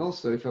polynomial.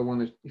 So if I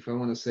want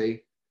to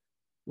say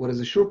what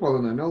is a Schur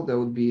polynomial, that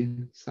would be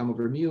sum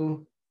over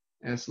mu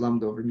s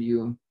lambda over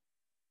mu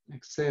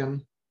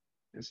xn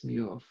s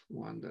mu of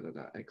 1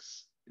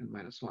 x n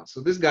minus 1.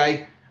 So this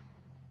guy,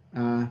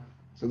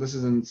 so this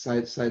is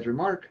a side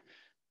remark.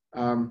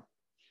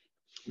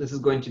 This is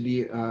going to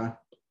be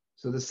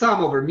so the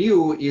sum over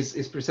mu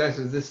is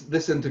precisely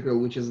this integral,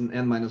 which is an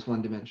n minus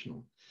 1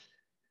 dimensional.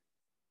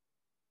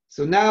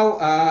 So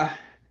now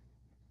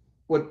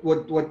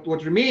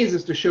what remains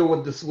is to show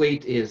what this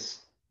weight is.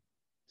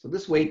 So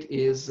this weight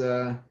is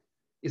a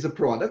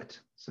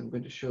product. So I'm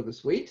going to show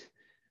this weight.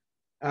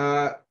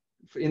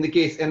 In the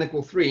case n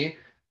equal 3.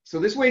 So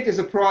this weight is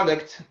a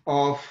product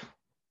of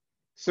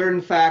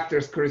certain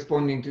factors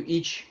corresponding to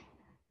each.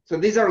 So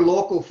these are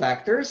local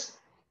factors,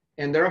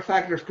 and there are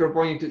factors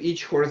corresponding to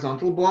each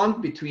horizontal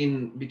bond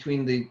between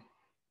the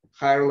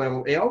higher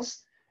level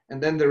L's.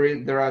 And then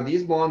there are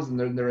these bonds, and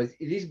there are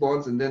these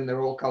bonds, and then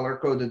they're all color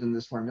coded in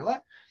this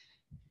formula.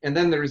 And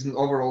then there is an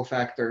overall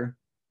factor.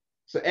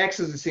 So X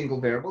is a single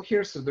variable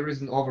here. So there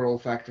is an overall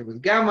factor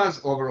with gammas,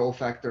 overall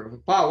factor of a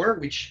power,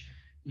 which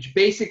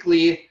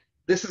basically,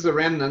 this is a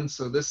remnant.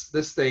 So this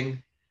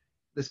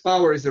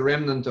power is a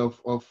remnant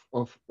of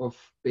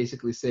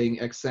basically saying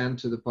xn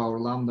to the power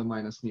lambda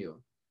minus mu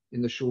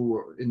in the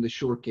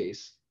Schur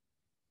case.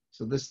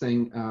 So this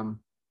thing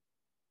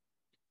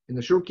in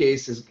the Schur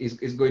case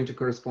is going to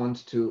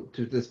correspond to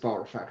this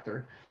power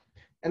factor.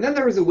 And then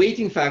there is a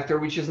weighting factor,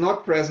 which is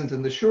not present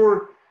in the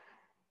Schur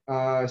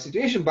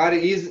situation, but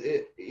it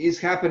is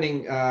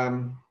happening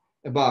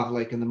above,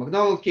 like in the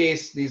Macdonald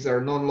case. These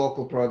are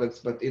non-local products,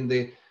 but in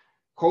the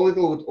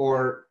Collittlewood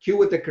or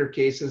Whittaker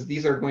cases,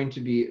 these are going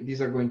to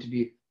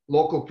be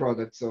local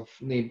products of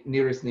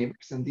nearest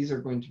neighbors, and these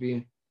are going to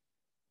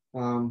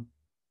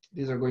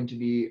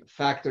be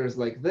factors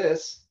like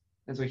this.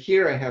 And so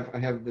here I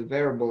have the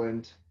variable,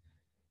 and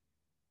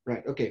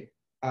right, okay.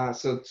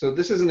 So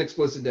this is an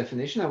explicit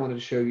definition. I wanted to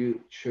show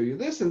you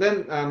this, and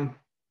then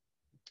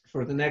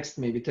for the next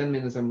maybe 10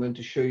 minutes, I'm going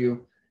to show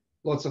you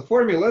lots of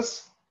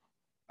formulas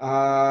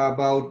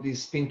about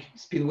these spin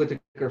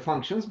Whittaker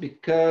functions,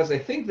 because I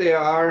think they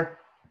are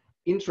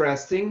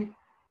interesting,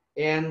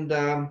 and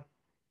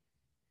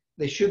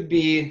they should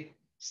be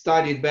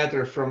studied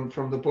better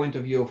from the point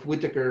of view of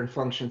Whittaker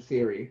function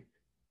theory.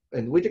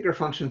 And Whittaker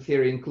function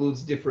theory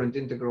includes different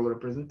integral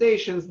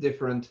representations,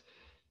 different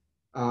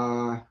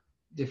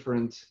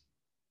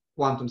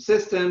quantum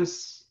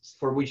systems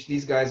for which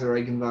these guys are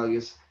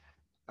eigenvalues,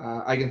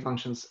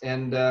 eigenfunctions,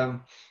 and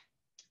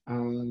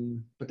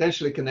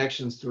potentially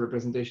connections to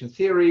representation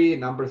theory,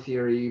 number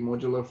theory,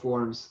 modular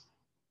forms,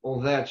 all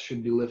that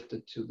should be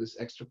lifted to this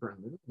extra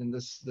parameter. And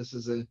this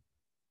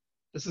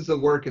is a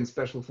work in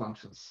special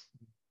functions,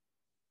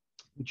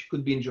 which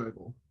could be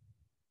enjoyable,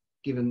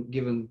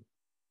 given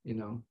you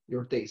know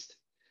your taste.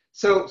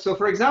 So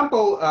for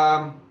example,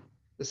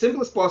 the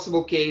simplest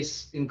possible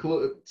case n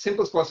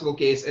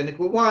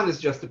equal 1 is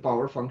just a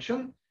power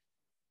function.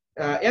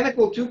 N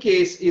equal 2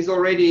 case is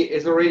already a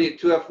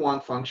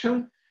 2f1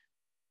 function,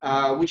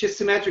 which is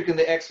symmetric in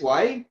the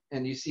xy,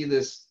 and you see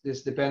this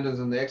dependence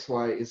on the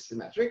xy is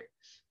symmetric.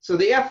 So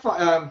the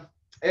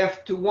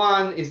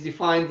f21 is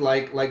defined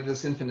like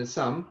this infinite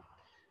sum.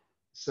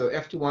 So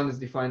f21 is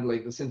defined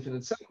like this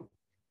infinite sum,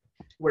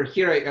 where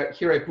here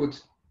I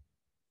put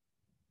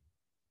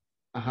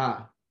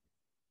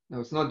no,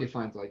 it's not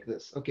defined like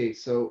this. Okay,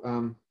 so I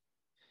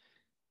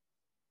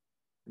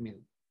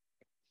mean,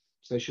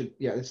 so I should,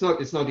 yeah, it's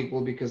not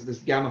equal because this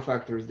gamma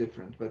factor is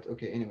different. But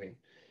okay, anyway.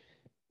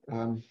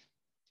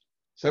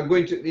 So I'm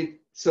going to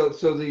so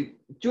the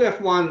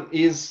 2f1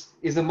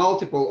 is a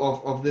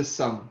multiple of this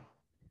sum.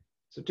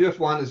 So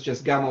 2f1 is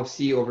just gamma of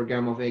c over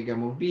gamma of a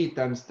gamma of b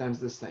times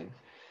this thing.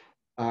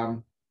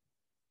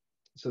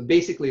 So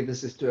basically,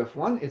 this is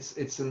 2f1.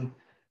 It's an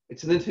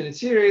infinite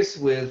series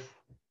with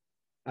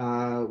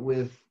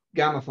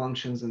gamma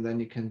functions, and then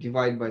you can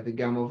divide by the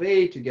gamma of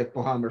a to get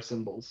Pohammer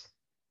symbols.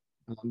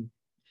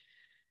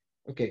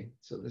 Okay,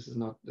 so this is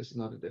not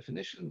a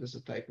definition. This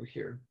is a typo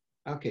here.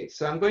 Okay,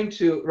 so I'm going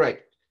to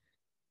write.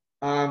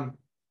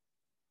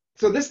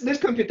 So this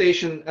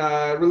computation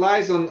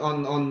relies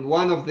on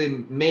one of the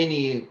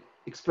many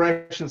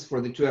expressions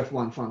for the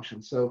 2f1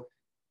 function. So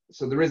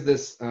there is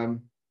this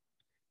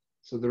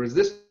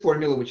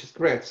formula which is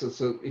correct.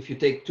 So if you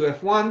take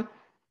 2f1,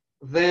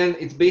 then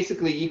it's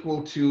basically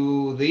equal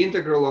to the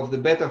integral of the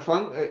beta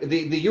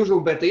the usual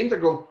beta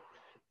integral,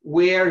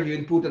 where you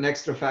input an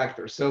extra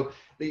factor. So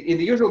in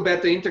the usual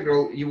beta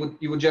integral, you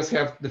would just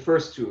have the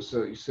first two.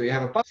 So you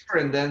have a power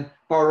and then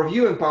power of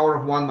u and power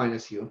of 1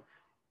 minus u.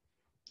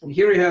 And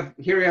here you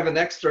have an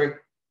extra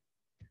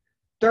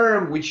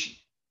term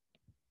which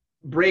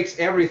breaks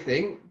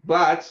everything,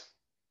 but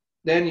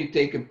then you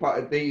take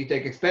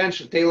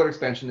expansion, Taylor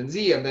expansion in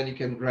Z, and then you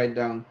can write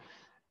down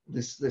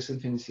this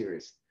infinite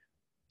series.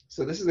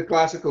 So this is the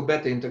classical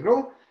beta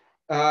integral.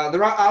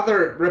 There are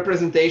other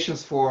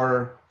representations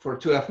for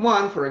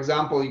 2f1. For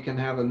example, you can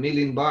have a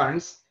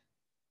Millin-Barnes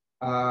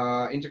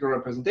integral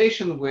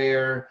representation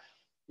where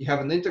you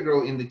have an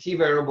integral in the t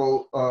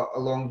variable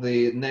along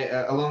the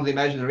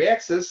imaginary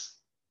axis,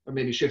 or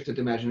maybe shifted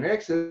imaginary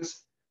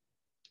axis,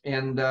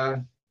 and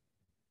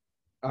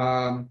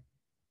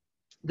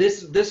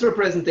this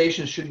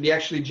representation should be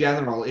actually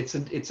general. It's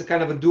a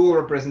kind of a dual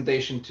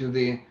representation to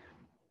the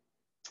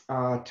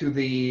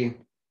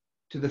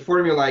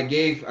formula I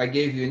gave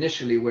you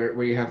initially,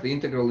 where you have the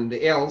integral in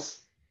the L's.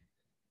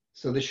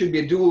 So there should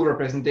be a dual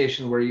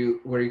representation where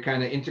you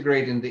kind of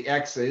integrate in the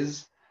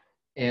x's,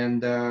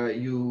 and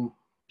you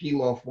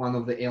peel off one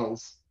of the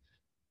L's.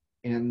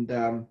 And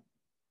I'm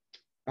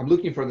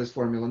looking for this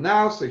formula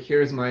now. So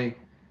here's my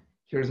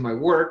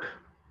work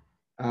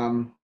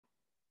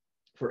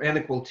for n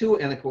equal 2,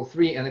 n equal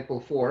 3, n equal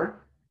 4.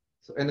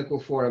 So n equal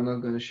 4 I'm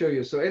not going to show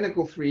you. So n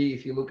equal 3,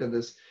 if you look at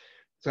this,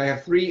 so I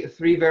have three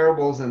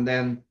variables, and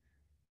then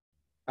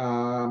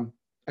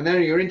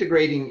you're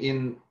integrating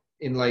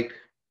in like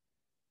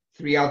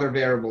 3 other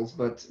variables,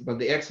 but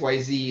the x, y,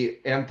 z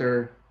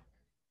enter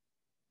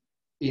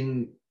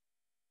in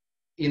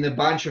a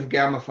bunch of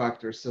gamma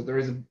factors. So there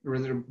is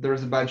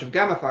a bunch of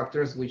gamma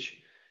factors which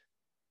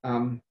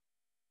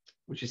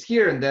is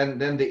here, and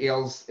then the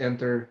L's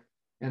enter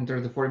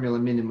the formula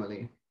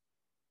minimally.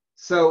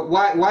 So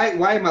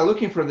why am I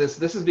looking for this?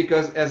 This is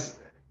because as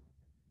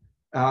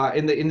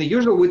in the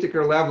usual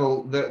Whittaker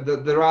level,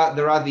 there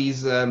are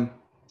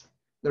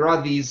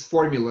these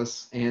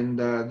formulas, and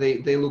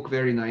they look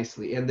very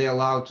nicely, and they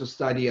allow to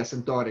study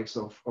asymptotics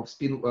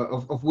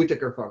of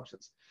Whittaker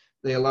functions.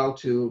 They allow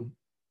to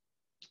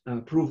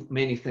prove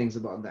many things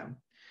about them.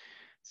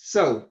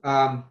 So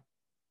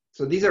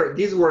so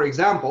these were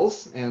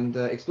examples and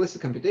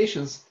explicit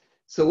computations.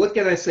 So what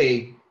can I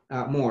say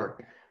more?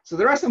 So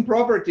there are some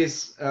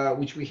properties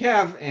which we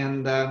have,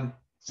 and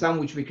some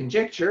which we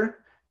conjecture,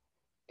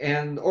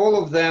 and all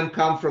of them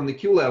come from the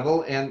Q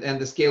level and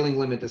the scaling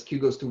limit as Q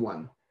goes to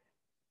 1.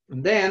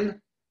 And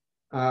then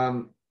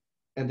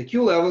at the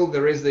Q level,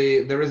 there is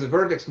a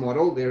vertex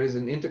model, there is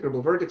an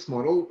integrable vertex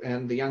model,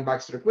 and the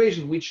Young-Baxter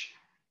equation, which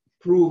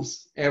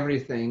proves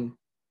everything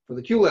for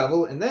the Q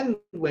level. And then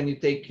when you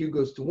take Q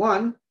goes to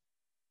 1,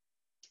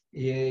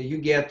 you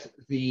get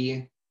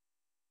the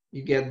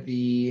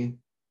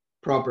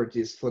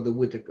properties for the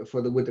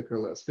Whittaker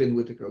level, spin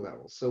Whittaker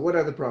level. So what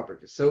are the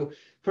properties? So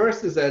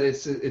first is that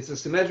it's a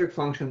symmetric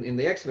function in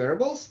the x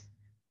variables.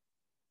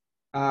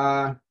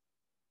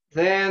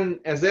 Then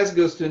as s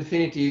goes to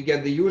infinity, you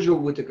get the usual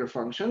Whittaker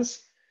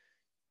functions.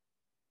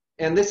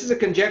 And this is a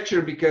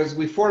conjecture because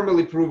we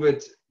formally prove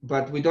it,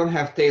 but we don't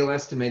have tail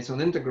estimates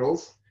on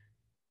integrals.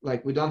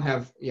 like we don't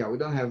have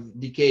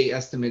decay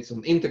estimates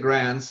on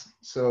integrands,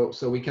 so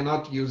we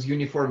cannot use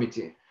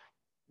uniformity.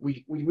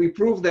 We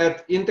prove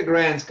that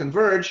integrands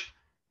converge,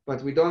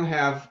 but we don't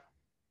have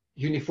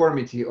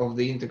uniformity of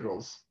the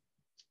integrals.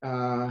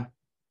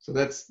 So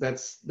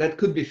that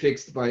could be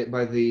fixed by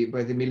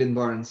the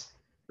Millen-Barnes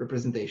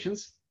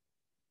representations.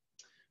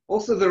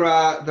 Also, there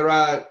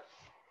are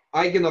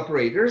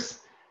eigenoperators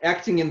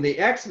acting in the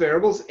x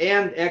variables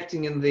and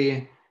acting in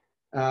the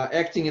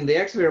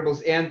x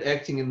variables and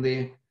acting in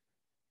the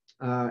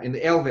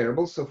L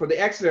variables. So for the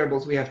x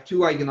variables, we have two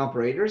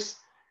eigenoperators,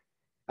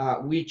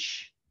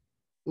 which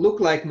look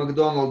like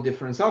Macdonald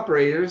difference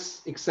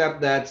operators,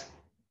 except that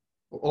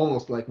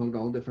almost like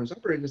Macdonald difference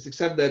operators,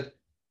 except that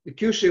the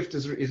Q shift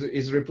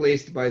is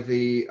replaced by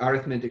the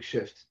arithmetic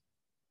shift,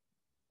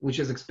 which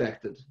is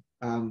expected.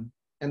 And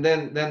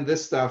then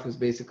this stuff is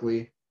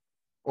basically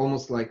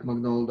almost like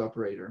Macdonald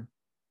operator.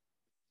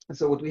 And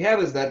so what we have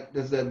is that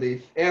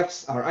the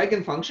F's are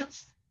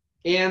eigenfunctions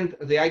and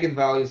the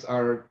eigenvalues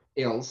are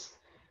L's,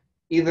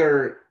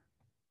 either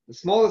the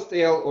smallest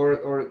L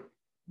or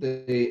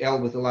the L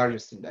with the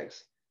largest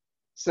index.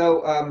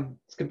 So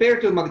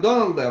compared to a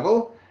Macdonald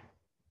level,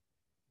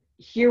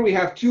 here we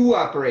have two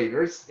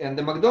operators, and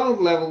the Macdonald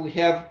level we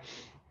have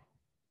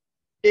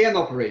n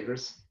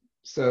operators.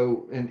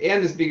 So, and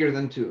n is bigger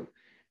than 2.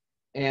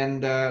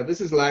 And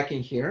this is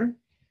lacking here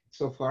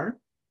so far.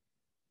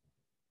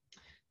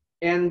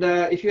 And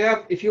if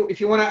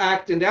you want to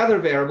act in the other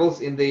variables,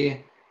 in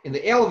the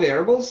L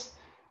variables,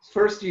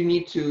 first you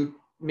need to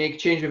make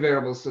change of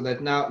variables so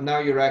that now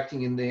you're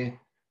acting in the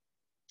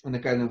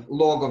kind of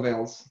log of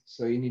L's.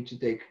 So you need to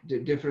take the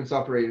difference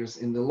operators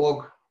in the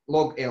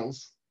log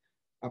L's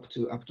up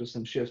to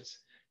some shifts,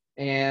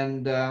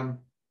 and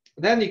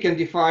then you can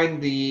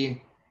define the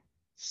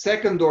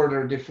second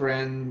order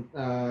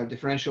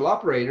differential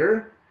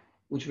operator,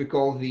 which we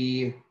call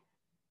the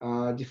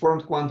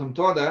deformed quantum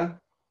Toda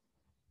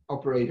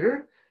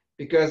operator,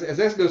 because as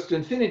s goes to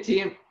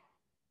infinity,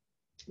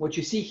 what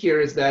you see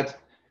here is that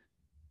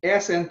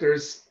s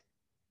enters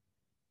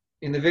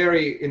in a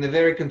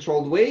very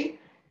controlled way,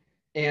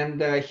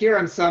 and here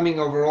I'm summing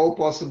over all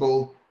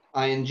possible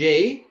I and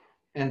j,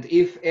 and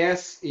if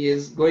s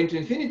is going to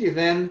infinity,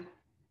 then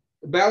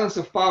the balance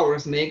of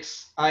powers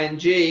makes I and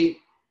j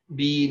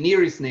be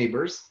nearest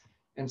neighbors,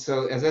 and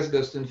so as s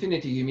goes to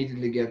infinity, you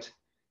immediately get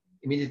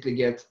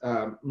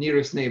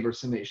nearest neighbor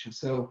summation.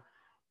 So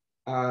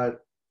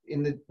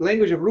in the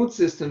language of root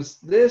systems,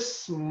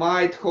 this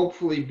might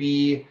hopefully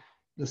be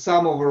the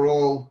sum over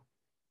all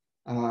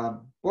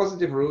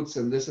positive roots,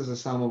 and this is a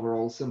sum over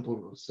all simple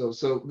roots. So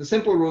the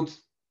simple root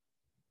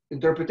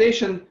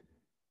interpretation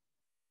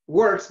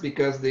works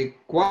because the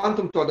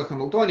quantum Toda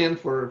Hamiltonian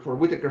for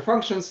Whittaker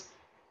functions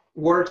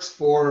works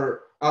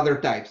for other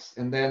types,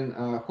 and then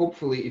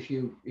hopefully if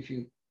you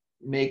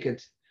make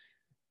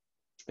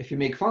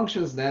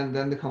functions, then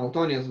the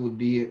Hamiltonians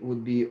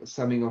would be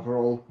summing over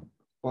all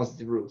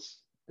positive roots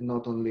and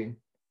not only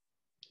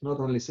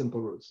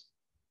simple roots.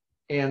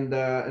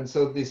 And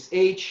so this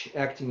H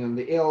acting on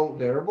the L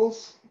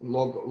variables,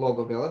 log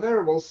of L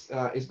variables,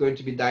 is going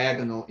to be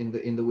diagonal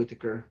in the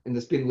Whittaker, in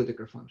the spin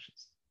Whittaker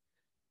functions.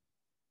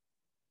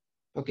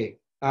 Okay,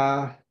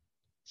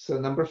 so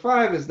number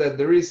 5 is that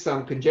there is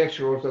some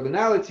conjectural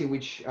orthogonality,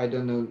 which I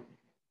don't know,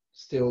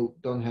 still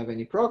don't have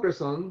any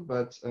progress on,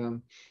 but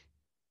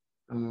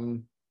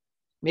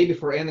maybe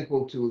for n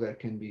equal 2 that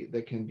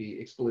can be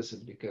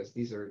explicit, because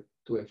these are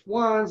two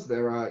F1s,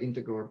 there are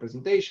integral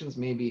representations,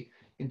 maybe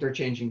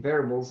interchanging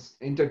variables,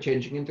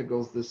 interchanging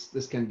integrals,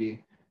 this can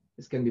be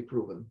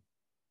proven.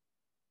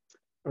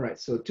 All right,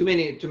 so too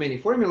many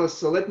formulas.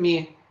 So let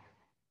me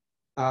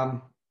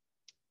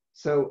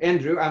so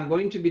Andrew, I'm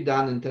going to be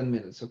done in 10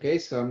 minutes, okay?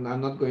 So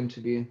I'm not going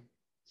to be,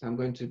 so I'm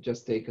going to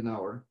just take an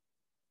hour,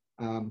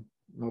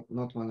 not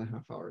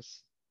 1.5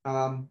 hours.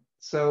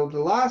 So the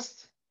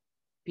last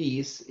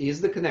piece is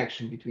the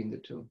connection between the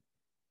two.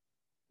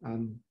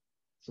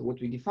 So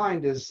what we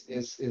defined is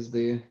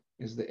the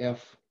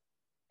f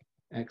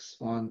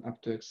x1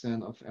 up to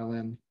xn of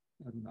ln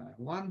and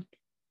 1.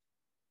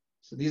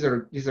 So these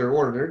are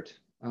ordered,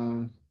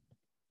 and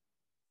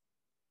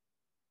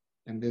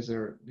these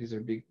are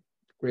big,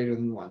 greater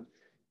than 1,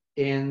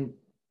 and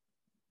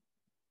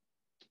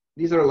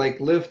these are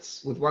like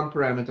lifts with one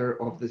parameter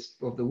of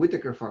the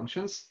Whittaker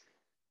functions,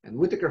 and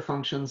Whittaker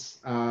functions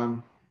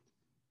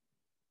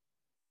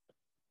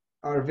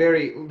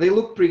they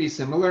look pretty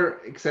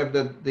similar, except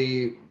that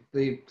the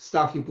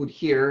stuff you put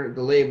here,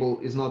 the label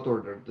is not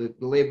ordered. The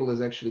label is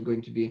actually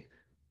going to be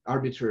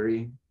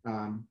arbitrary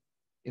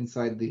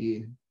inside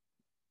the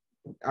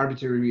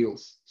arbitrary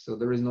reals, so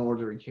there is no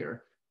ordering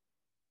here.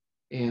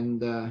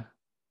 And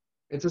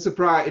it's a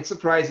surprise. It's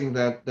surprising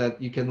that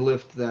you can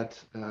lift that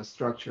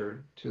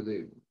structure to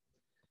the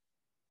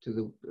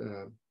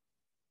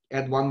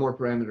add one more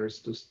parameter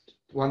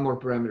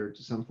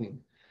to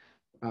something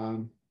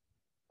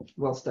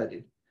well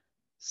studied.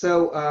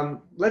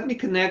 So let me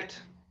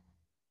connect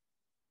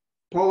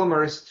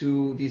polymers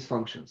to these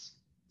functions.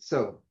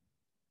 So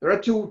there are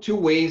two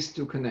ways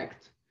to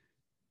connect.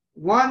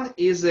 One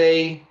is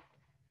a,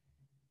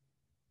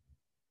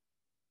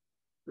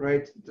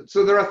 right?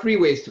 So there are three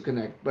ways to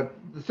connect, but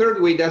the third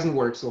way doesn't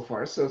work so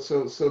far. So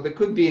there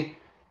could be,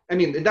 I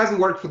mean, it doesn't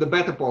work for the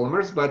beta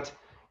polymers, but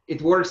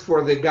it works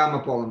for the gamma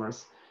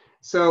polymers.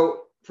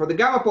 So for the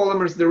gamma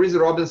polymers, there is a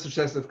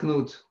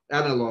Robinson-Smith-Knuth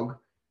analog,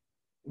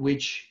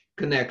 which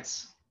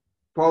connects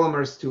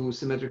polymers to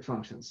symmetric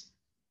functions.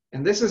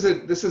 And this is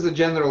a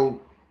general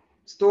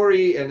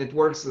story, and it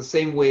works the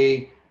same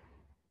way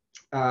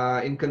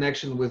in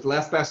connection with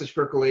last passage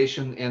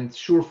percolation and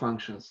Schur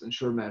functions and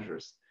Schur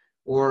measures,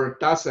 or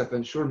TASEP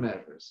and Schur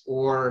measures,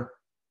 or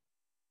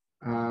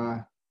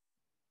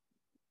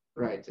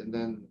right, and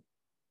then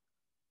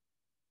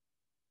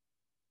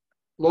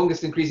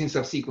longest increasing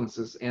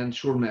subsequences and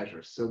Schur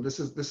measures. So this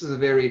is a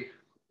very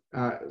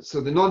so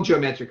the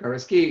non-geometric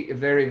RSK, a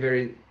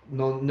very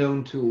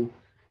known tool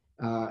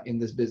in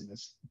this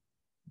business.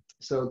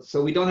 So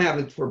we don't have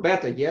it for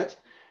beta yet.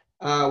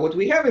 What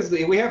we have is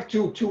we have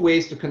two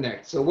ways to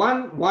connect. So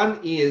one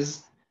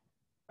is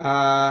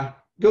go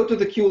to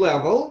the Q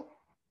level,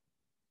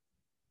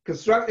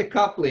 construct a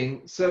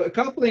coupling. So a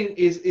coupling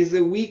is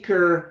a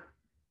weaker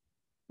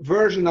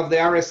version of the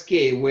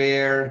RSK,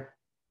 where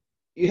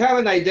you have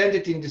an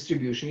identity in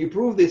distribution. You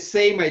prove the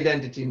same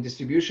identity in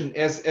distribution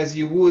as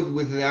you would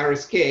with the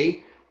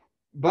RSK,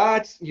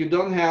 but you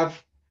don't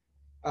have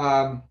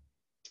bijection.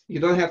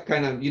 You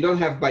don't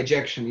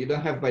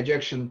have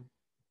bijection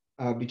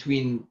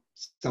between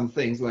some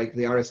things like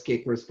the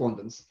RSK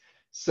correspondence.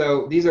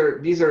 So these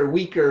are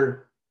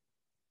weaker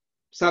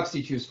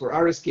substitutes for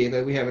RSK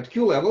that we have at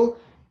Q level,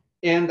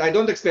 and I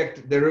don't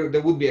expect there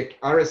would be a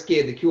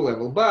RSK at the Q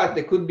level, but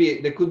there could be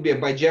a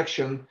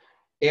bijection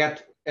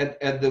at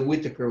the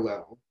Whittaker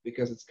level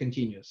because it's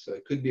continuous, so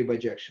it could be a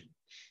bijection.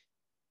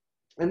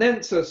 And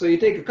then so you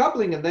take a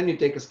coupling and then you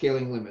take a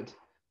scaling limit.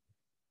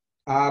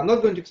 I'm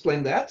not going to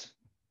explain that.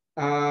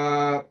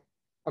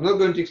 I'm not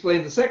going to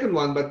explain the second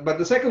one, but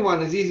the second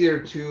one is easier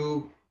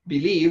to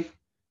believe,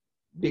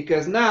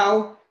 because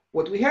now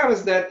what we have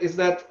is that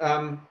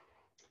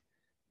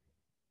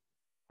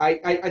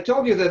I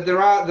told you that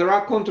there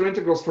are contour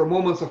integrals for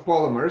moments of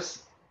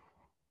polymers,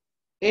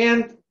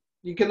 and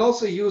you can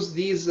also use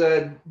these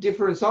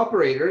difference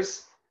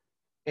operators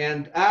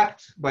and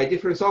act by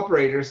difference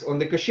operators on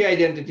the Cauchy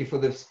identity for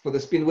the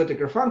spin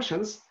Whittaker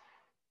functions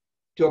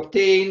to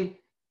obtain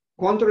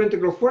contour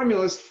integral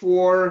formulas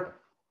for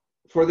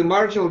the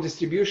marginal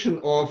distribution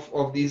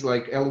of these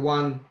like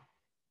L1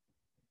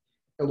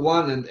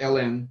 and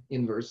Ln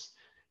inverse.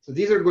 So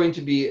these are going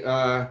to be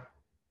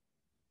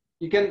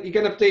you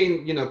can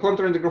obtain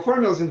contour integral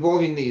formulas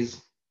involving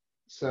these.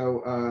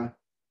 So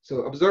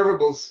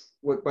observables.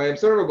 By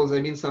observables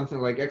I mean something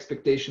like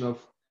expectation of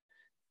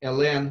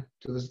Ln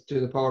to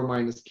the power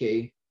minus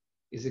k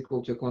is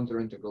equal to a contour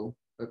integral.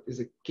 That is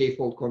a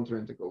k-fold contour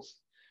integrals.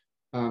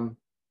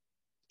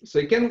 So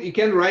you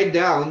can write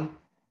down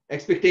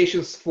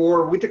expectations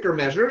for Whittaker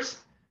measures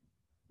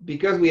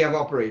because we have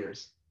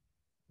operators,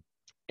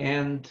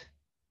 and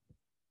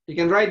you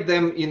can write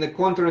them in a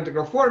contour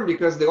integral form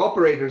because the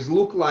operators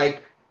look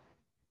like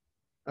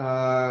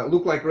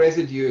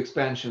residue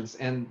expansions,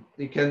 and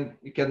you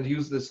can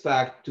use this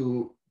fact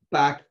to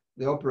pack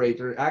the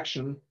operator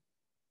action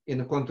in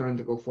a contour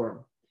integral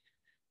form,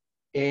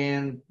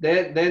 and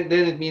then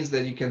it means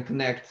that you can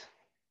connect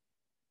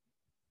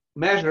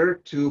measure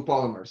to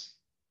polymers.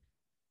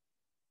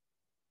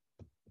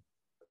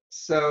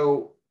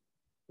 So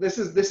this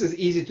is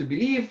easy to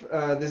believe.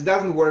 This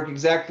doesn't work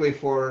exactly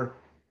for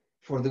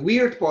the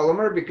weird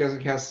polymer because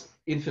it has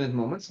infinite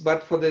moments,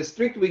 but for the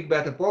strict weak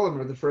beta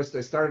polymer, the first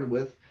I started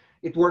with,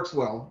 it works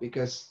well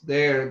because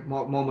their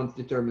moments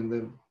determine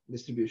the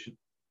distribution.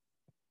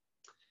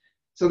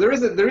 So there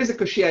is a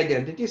Cauchy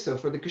identity. So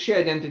for the Cauchy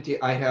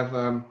identity, I have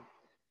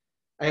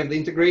the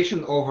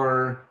integration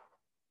over.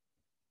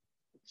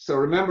 So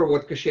remember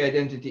what Cauchy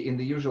identity in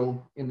the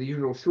usual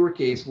Schur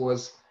case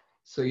was.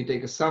 So you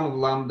take a sum over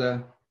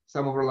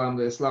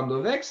lambda is lambda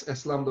of x,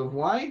 s lambda of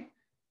y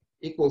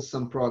equals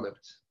some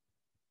product.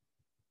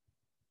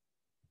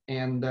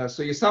 And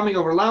so you're summing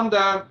over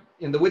lambda.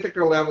 In the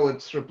Whittaker level,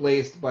 it's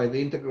replaced by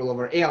the integral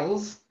over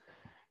L's.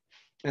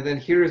 And then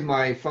here is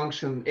my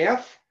function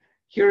f.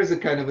 Here is a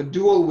kind of a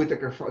dual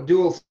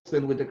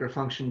spin Whittaker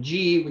function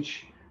g,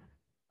 which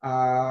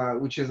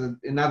is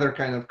another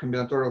kind of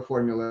combinatorial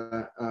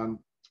formula.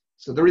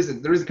 So there is a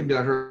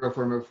combinatorial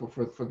formula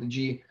for the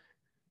g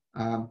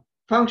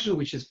function,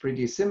 which is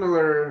pretty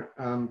similar.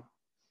 And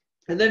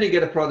then you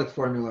get a product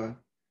formula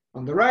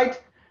on the right.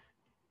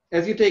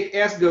 As you take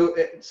S,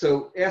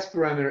 so S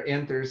parameter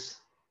enters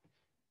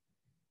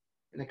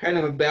in a kind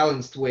of a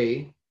balanced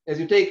way. As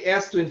you take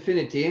S to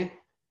infinity,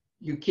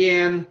 you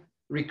can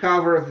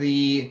recover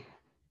the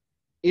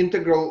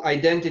integral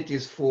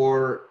identities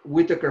for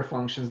Whittaker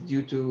functions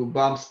due to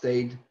bump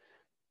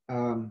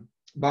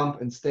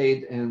and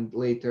Stade, and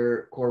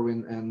later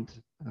Corwin and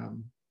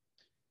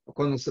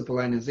O'Connell,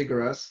 Cipollone, and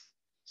Zigguras.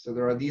 So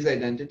there are these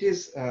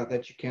identities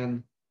that you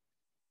can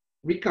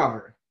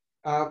recover.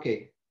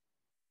 Okay.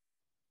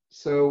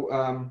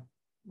 So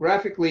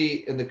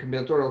graphically in the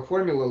combinatorial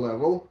formula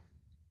level,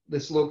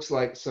 this looks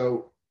like,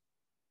 so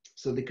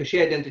the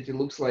Cauchy identity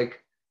looks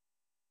like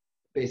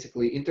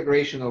basically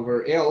integration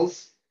over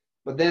L's,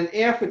 but then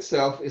F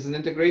itself is an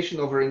integration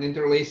over an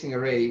interlacing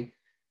array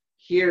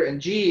here, and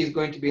G is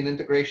going to be an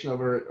integration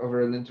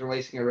over an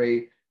interlacing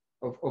array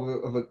of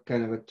a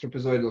kind of a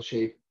trapezoidal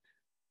shape.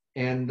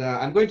 And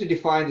I'm going to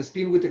define the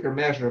spin-Whittaker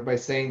measure by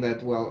saying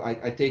that, well,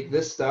 I take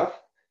this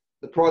stuff,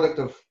 the product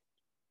of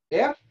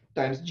F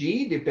times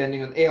G,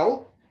 depending on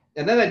L,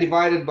 and then I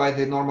divide it by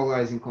the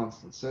normalizing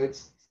constant. So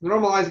it's the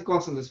normalizing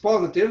constant is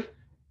positive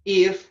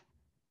if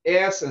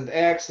S and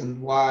X and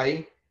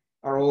Y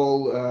are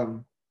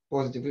all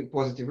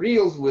positive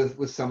reals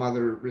with some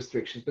other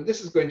restrictions. But this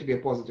is going to be a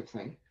positive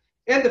thing.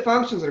 And the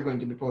functions are going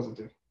to be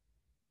positive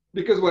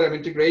because what I'm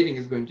integrating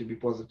is going to be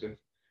positive,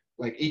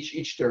 like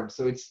each term.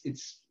 So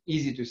it's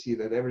easy to see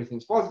that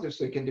everything's positive,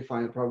 so you can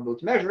define a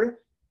probability measure,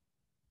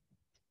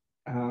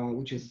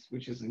 which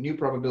is a new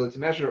probability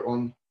measure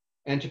on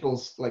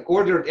antiples, like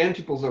ordered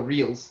antiples of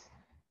reals.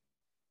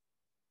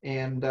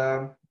 And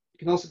you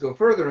can also go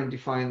further and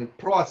define a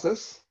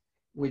process,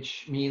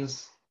 which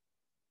means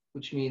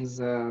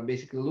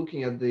basically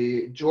looking at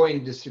the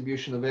joint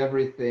distribution of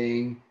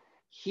everything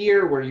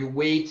here, where you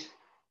weight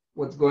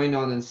what's going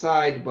on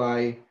inside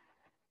by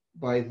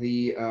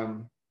the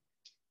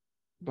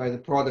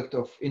product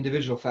of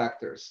individual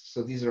factors.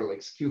 So these are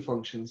like skew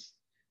functions,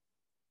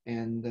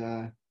 and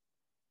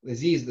the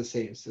z is the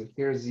same. So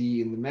here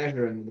z in the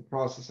measure and the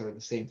process are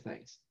the same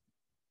things.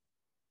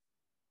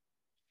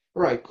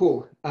 All right,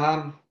 cool.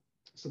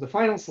 So the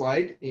final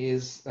slide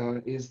is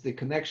the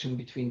connection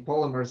between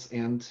polymers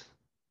and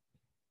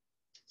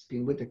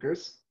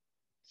spin-Whittakers.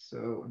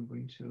 So I'm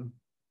going to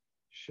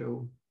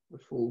show the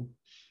full.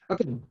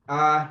 Okay.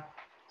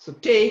 So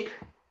take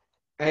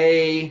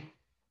a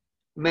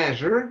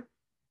measure.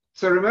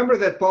 So remember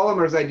that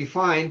polymers I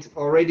defined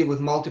already with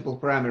multiple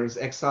parameters,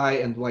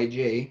 xi and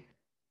yj.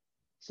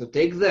 So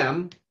take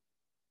them,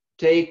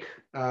 take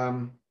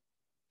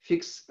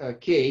fix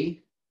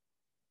k,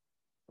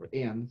 or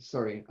n,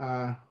 sorry.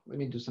 Let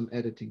me do some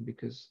editing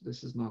because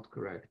this is not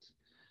correct.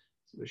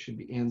 So there should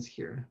be n's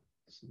here.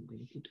 So I'm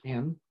going to put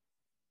n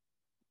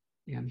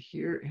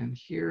here, and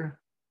here,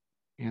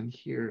 and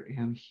here,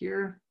 and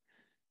here.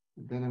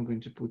 And then I'm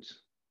going to put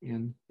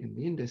n in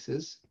the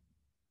indices.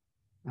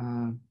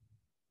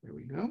 There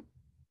we go.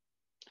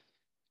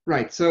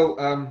 Right, so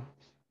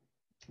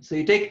so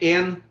you take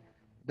n,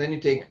 then you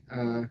take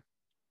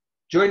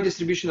joint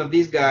distribution of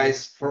these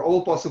guys for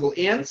all possible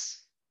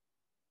n's,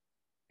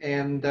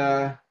 and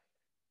the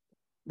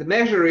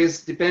measure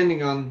is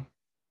depending on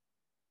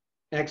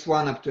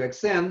x1 up to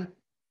xn,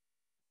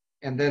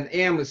 and then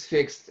m is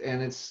fixed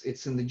and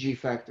it's in the g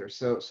factor.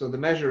 So the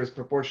measure is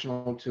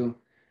proportional to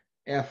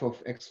f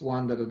of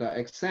x1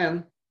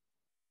 xn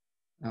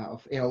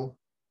of L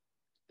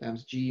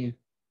times g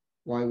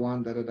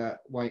y1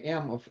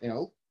 ym of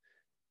L.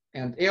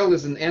 And L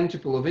is an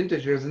n-tuple of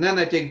integers. And then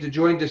I take the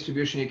joint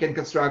distribution. You can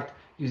construct,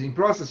 using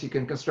process, you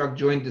can construct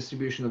joint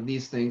distribution of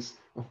these things,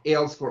 of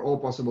L's for all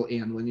possible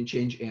n when you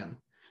change n.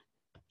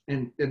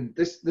 And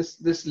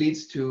this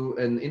leads to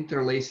an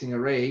interlacing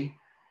array.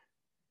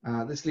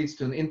 This leads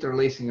to an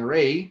interlacing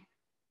array,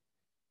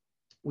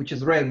 which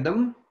is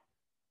random.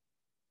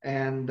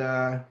 And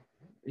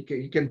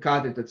you can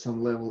cut it at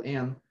some level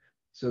n.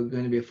 So it's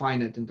going to be a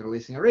finite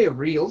interlacing array of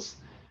reals.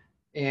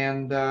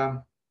 And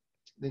the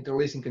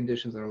interlacing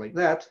conditions are like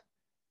that.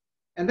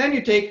 And then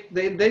you take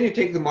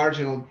the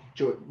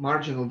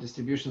marginal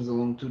distributions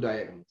along two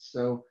diagonals.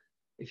 So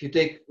if you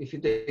take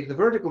the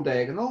vertical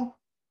diagonal,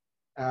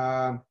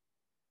 and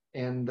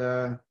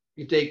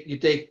you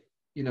take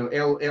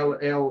L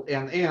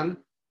N N,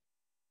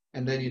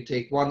 and then you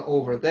take 1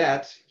 over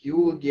that, you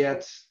will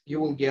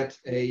get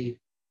a.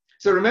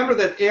 So remember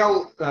that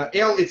L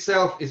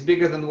itself is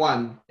bigger than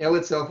 1. L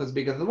itself is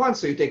bigger than 1.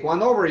 So you take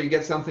 1 over, you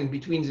get something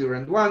between 0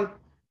 and 1,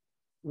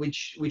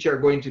 which are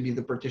going to be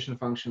the partition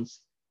functions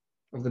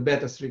of the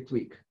beta strict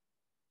weak.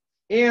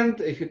 And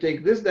if you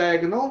take this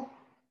diagonal,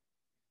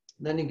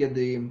 then you get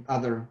the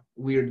other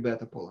weird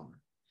beta polymer.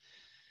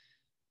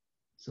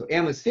 So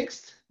M is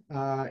fixed,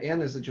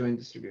 N is a joint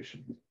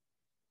distribution.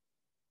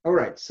 All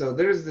right, so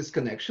there is this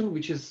connection,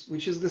 which is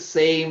the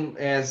same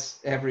as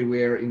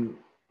everywhere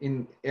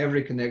in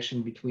every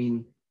connection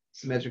between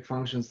symmetric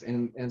functions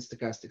and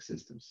stochastic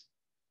systems.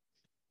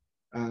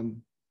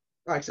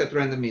 Except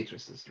random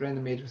matrices.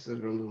 Random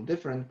matrices are a little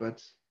different,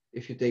 but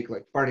if you take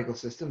like particle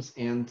systems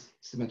and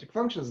symmetric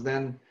functions,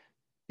 then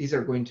these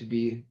are going to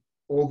be,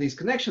 all these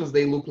connections,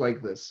 they look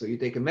like this. So you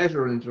take a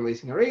measure of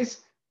interlacing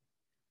arrays.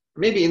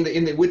 Maybe in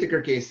the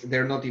Whittaker case,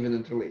 they're not even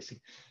interlacing.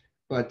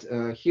 But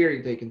here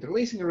you take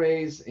interlacing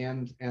arrays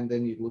and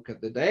then you look at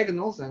the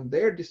diagonals, and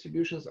their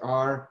distributions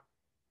are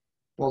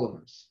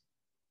polymers.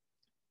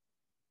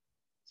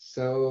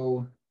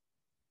 So,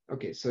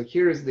 okay, so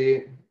here is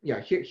the,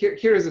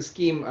 here is a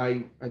scheme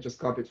I just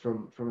copied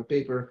from a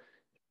paper,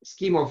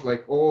 scheme of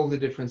like all the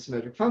different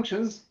symmetric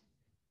functions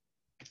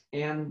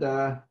and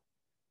the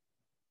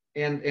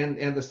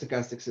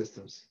stochastic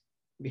systems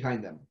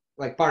behind them.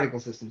 like particle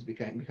systems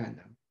behind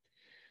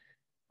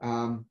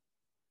them.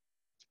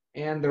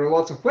 And there are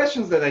lots of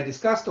questions that I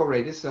discussed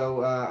already,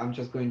 so I'm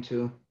just going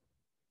to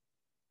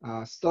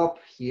stop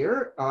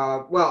here.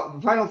 Well,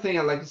 the final thing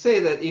I'd like to say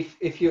that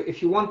if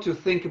you want to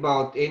think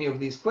about any of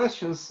these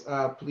questions,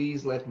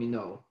 please let me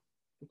know,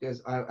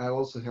 because I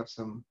also have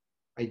some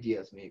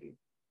ideas maybe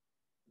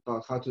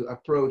about how to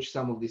approach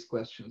some of these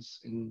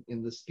questions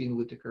in the spin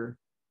Whittaker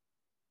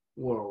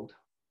world.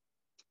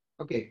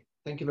 Okay,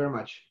 thank you very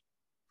much.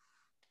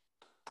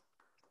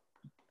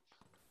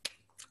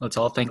 Let's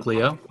all thank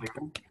Leo.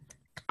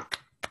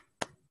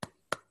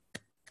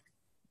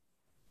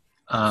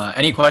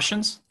 Any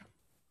questions?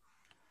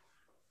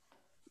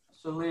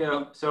 So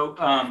Leo,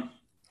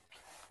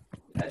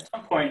 at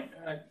some point,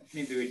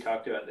 maybe we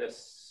talked about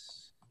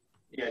this.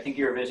 Yeah, I think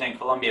you were visiting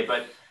Colombia,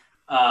 but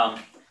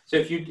so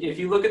if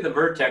you look at the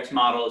vertex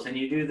models and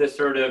you do this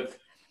sort of,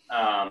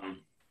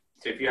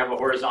 so if you have a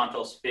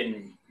horizontal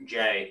spin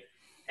J,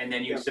 and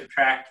then you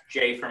subtract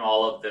J from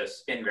all of the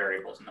spin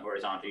variables in the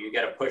horizontal, you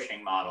get a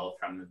pushing model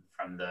from the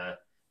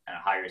kind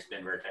of higher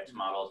spin vertex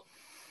models.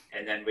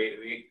 And then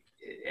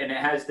and it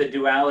has the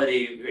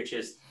duality, which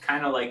is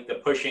kind of like the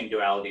pushing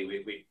duality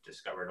we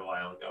discovered a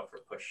while ago for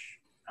push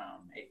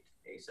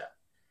ASA.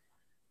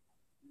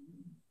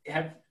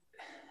 And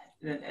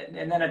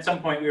then at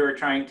some point we were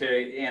trying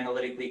to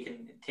analytically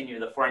continue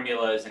the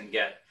formulas and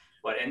get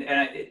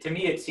to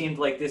me it seemed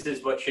like this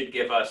is what should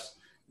give us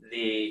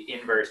the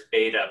inverse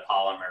beta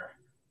polymer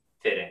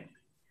fitting.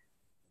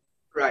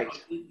 Right.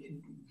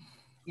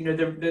 You know,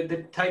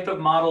 the type of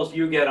models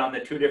you get on the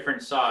two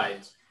different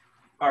sides,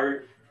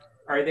 are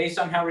they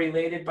somehow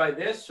related by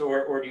this,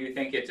 or do you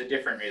think it's a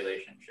different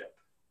relationship?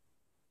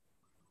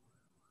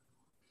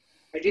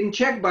 I didn't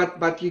check,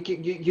 but you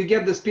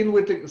get the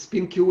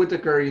spin Q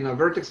Whittaker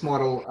vertex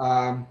model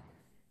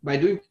by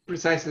doing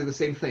precisely the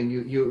same thing.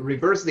 You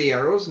reverse the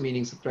arrows,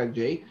 meaning subtract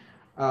J,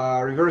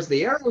 reverse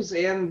the arrows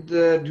and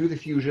do the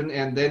fusion,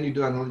 and then you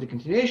do analytic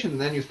continuation, and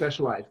then you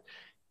specialize.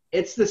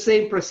 It's the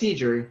same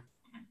procedure,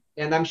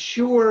 and I'm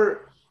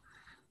sure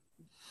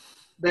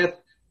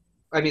that,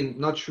 I mean,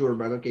 not sure,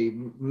 but okay,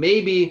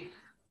 maybe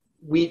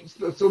we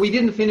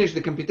didn't finish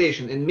the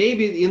computation, and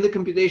maybe in the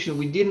computation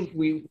we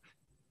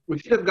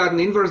should have gotten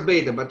inverse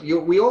beta, but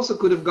we also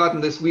could have gotten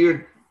this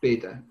weird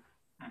beta.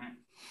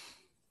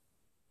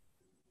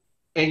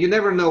 And you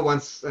never know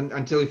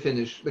until you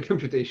finish the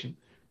computation.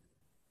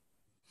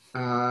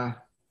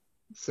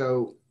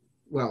 So,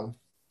 well,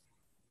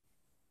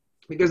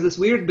 because this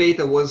weird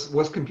beta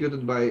was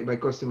computed by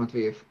Kostya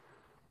Matveyev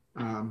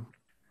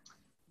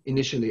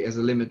initially as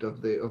a limit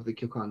of the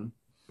QCon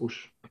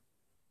push.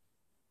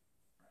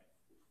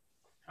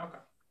 Okay.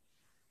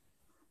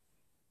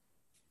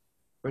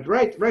 But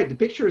right, the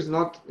picture is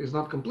not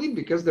complete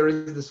because there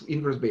is this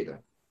inverse beta.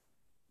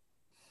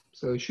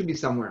 So it should be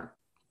somewhere.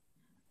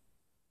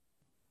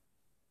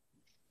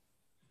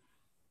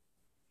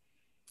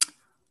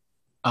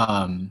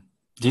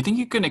 Do you think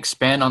you can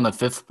expand on the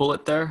fifth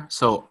bullet there?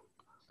 So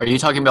are you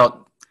talking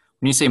about,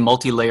 when you say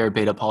multi-layer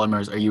beta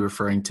polymers, are you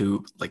referring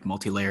to like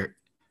multi-layer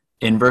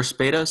inverse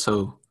beta?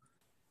 So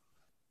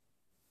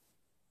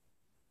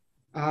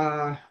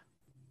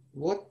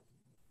what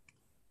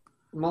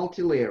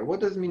multi-layer? What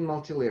does it mean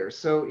multi-layer?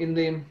 So in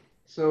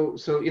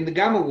the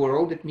gamma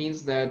world, it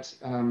means that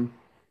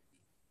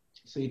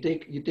so you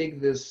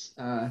take this.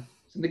 So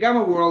in the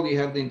gamma world, you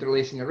have the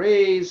interlacing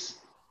arrays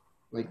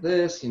like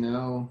this,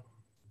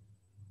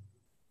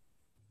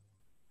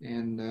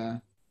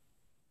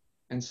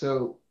 and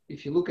so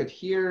if you look at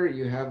here,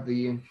 you have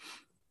the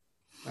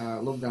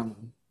log gamma.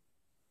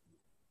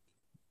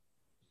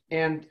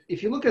 And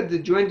if you look at the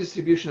joint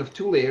distribution of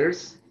two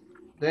layers,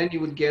 then you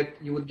would get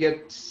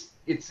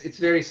it's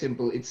very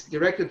simple. It's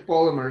directed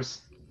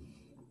polymers.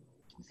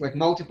 It's like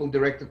multiple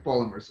directed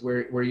polymers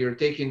where you're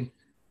taking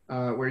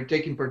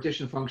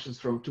partition functions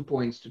from 2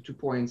 points to 2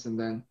 points, and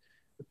then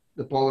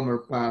the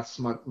polymer paths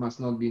must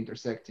not be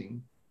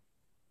intersecting.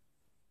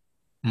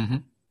 mm-hmm.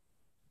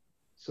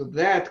 So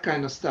that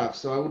kind of stuff.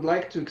 So I would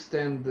like to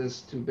extend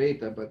this to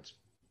beta, but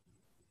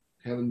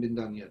haven't been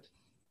done yet.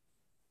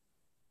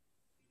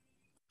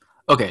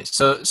 Okay,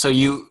 so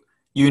you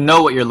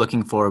know what you're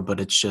looking for, but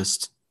it's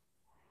just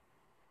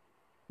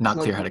not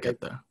clear how to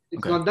get there.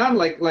 It's not done.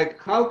 Like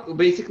how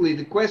basically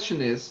the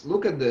question is,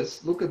 look at the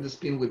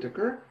spin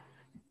Whittaker,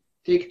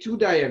 take two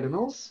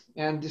diagonals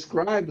and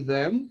describe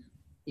them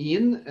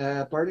in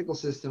a particle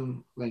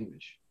system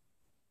language,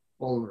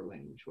 polymer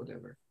language,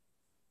 whatever.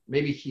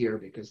 Maybe here,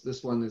 because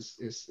this one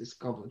is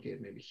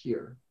complicated. Maybe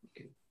here.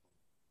 Okay.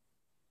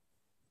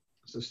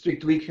 So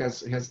strict weak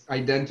has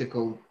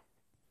identical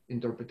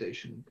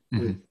interpretation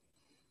with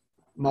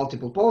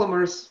multiple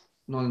polymers,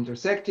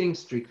 non-intersecting,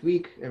 strict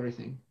weak,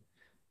 everything.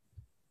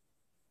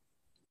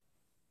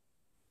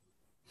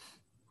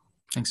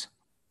 Thanks.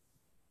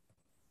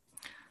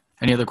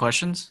 Any other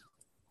questions?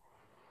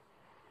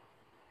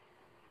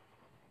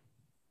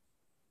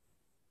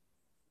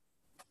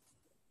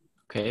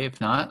 Okay,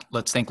 if not,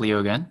 let's thank Leo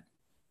again.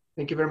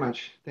 Thank you very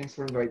much. Thanks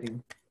for inviting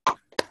me.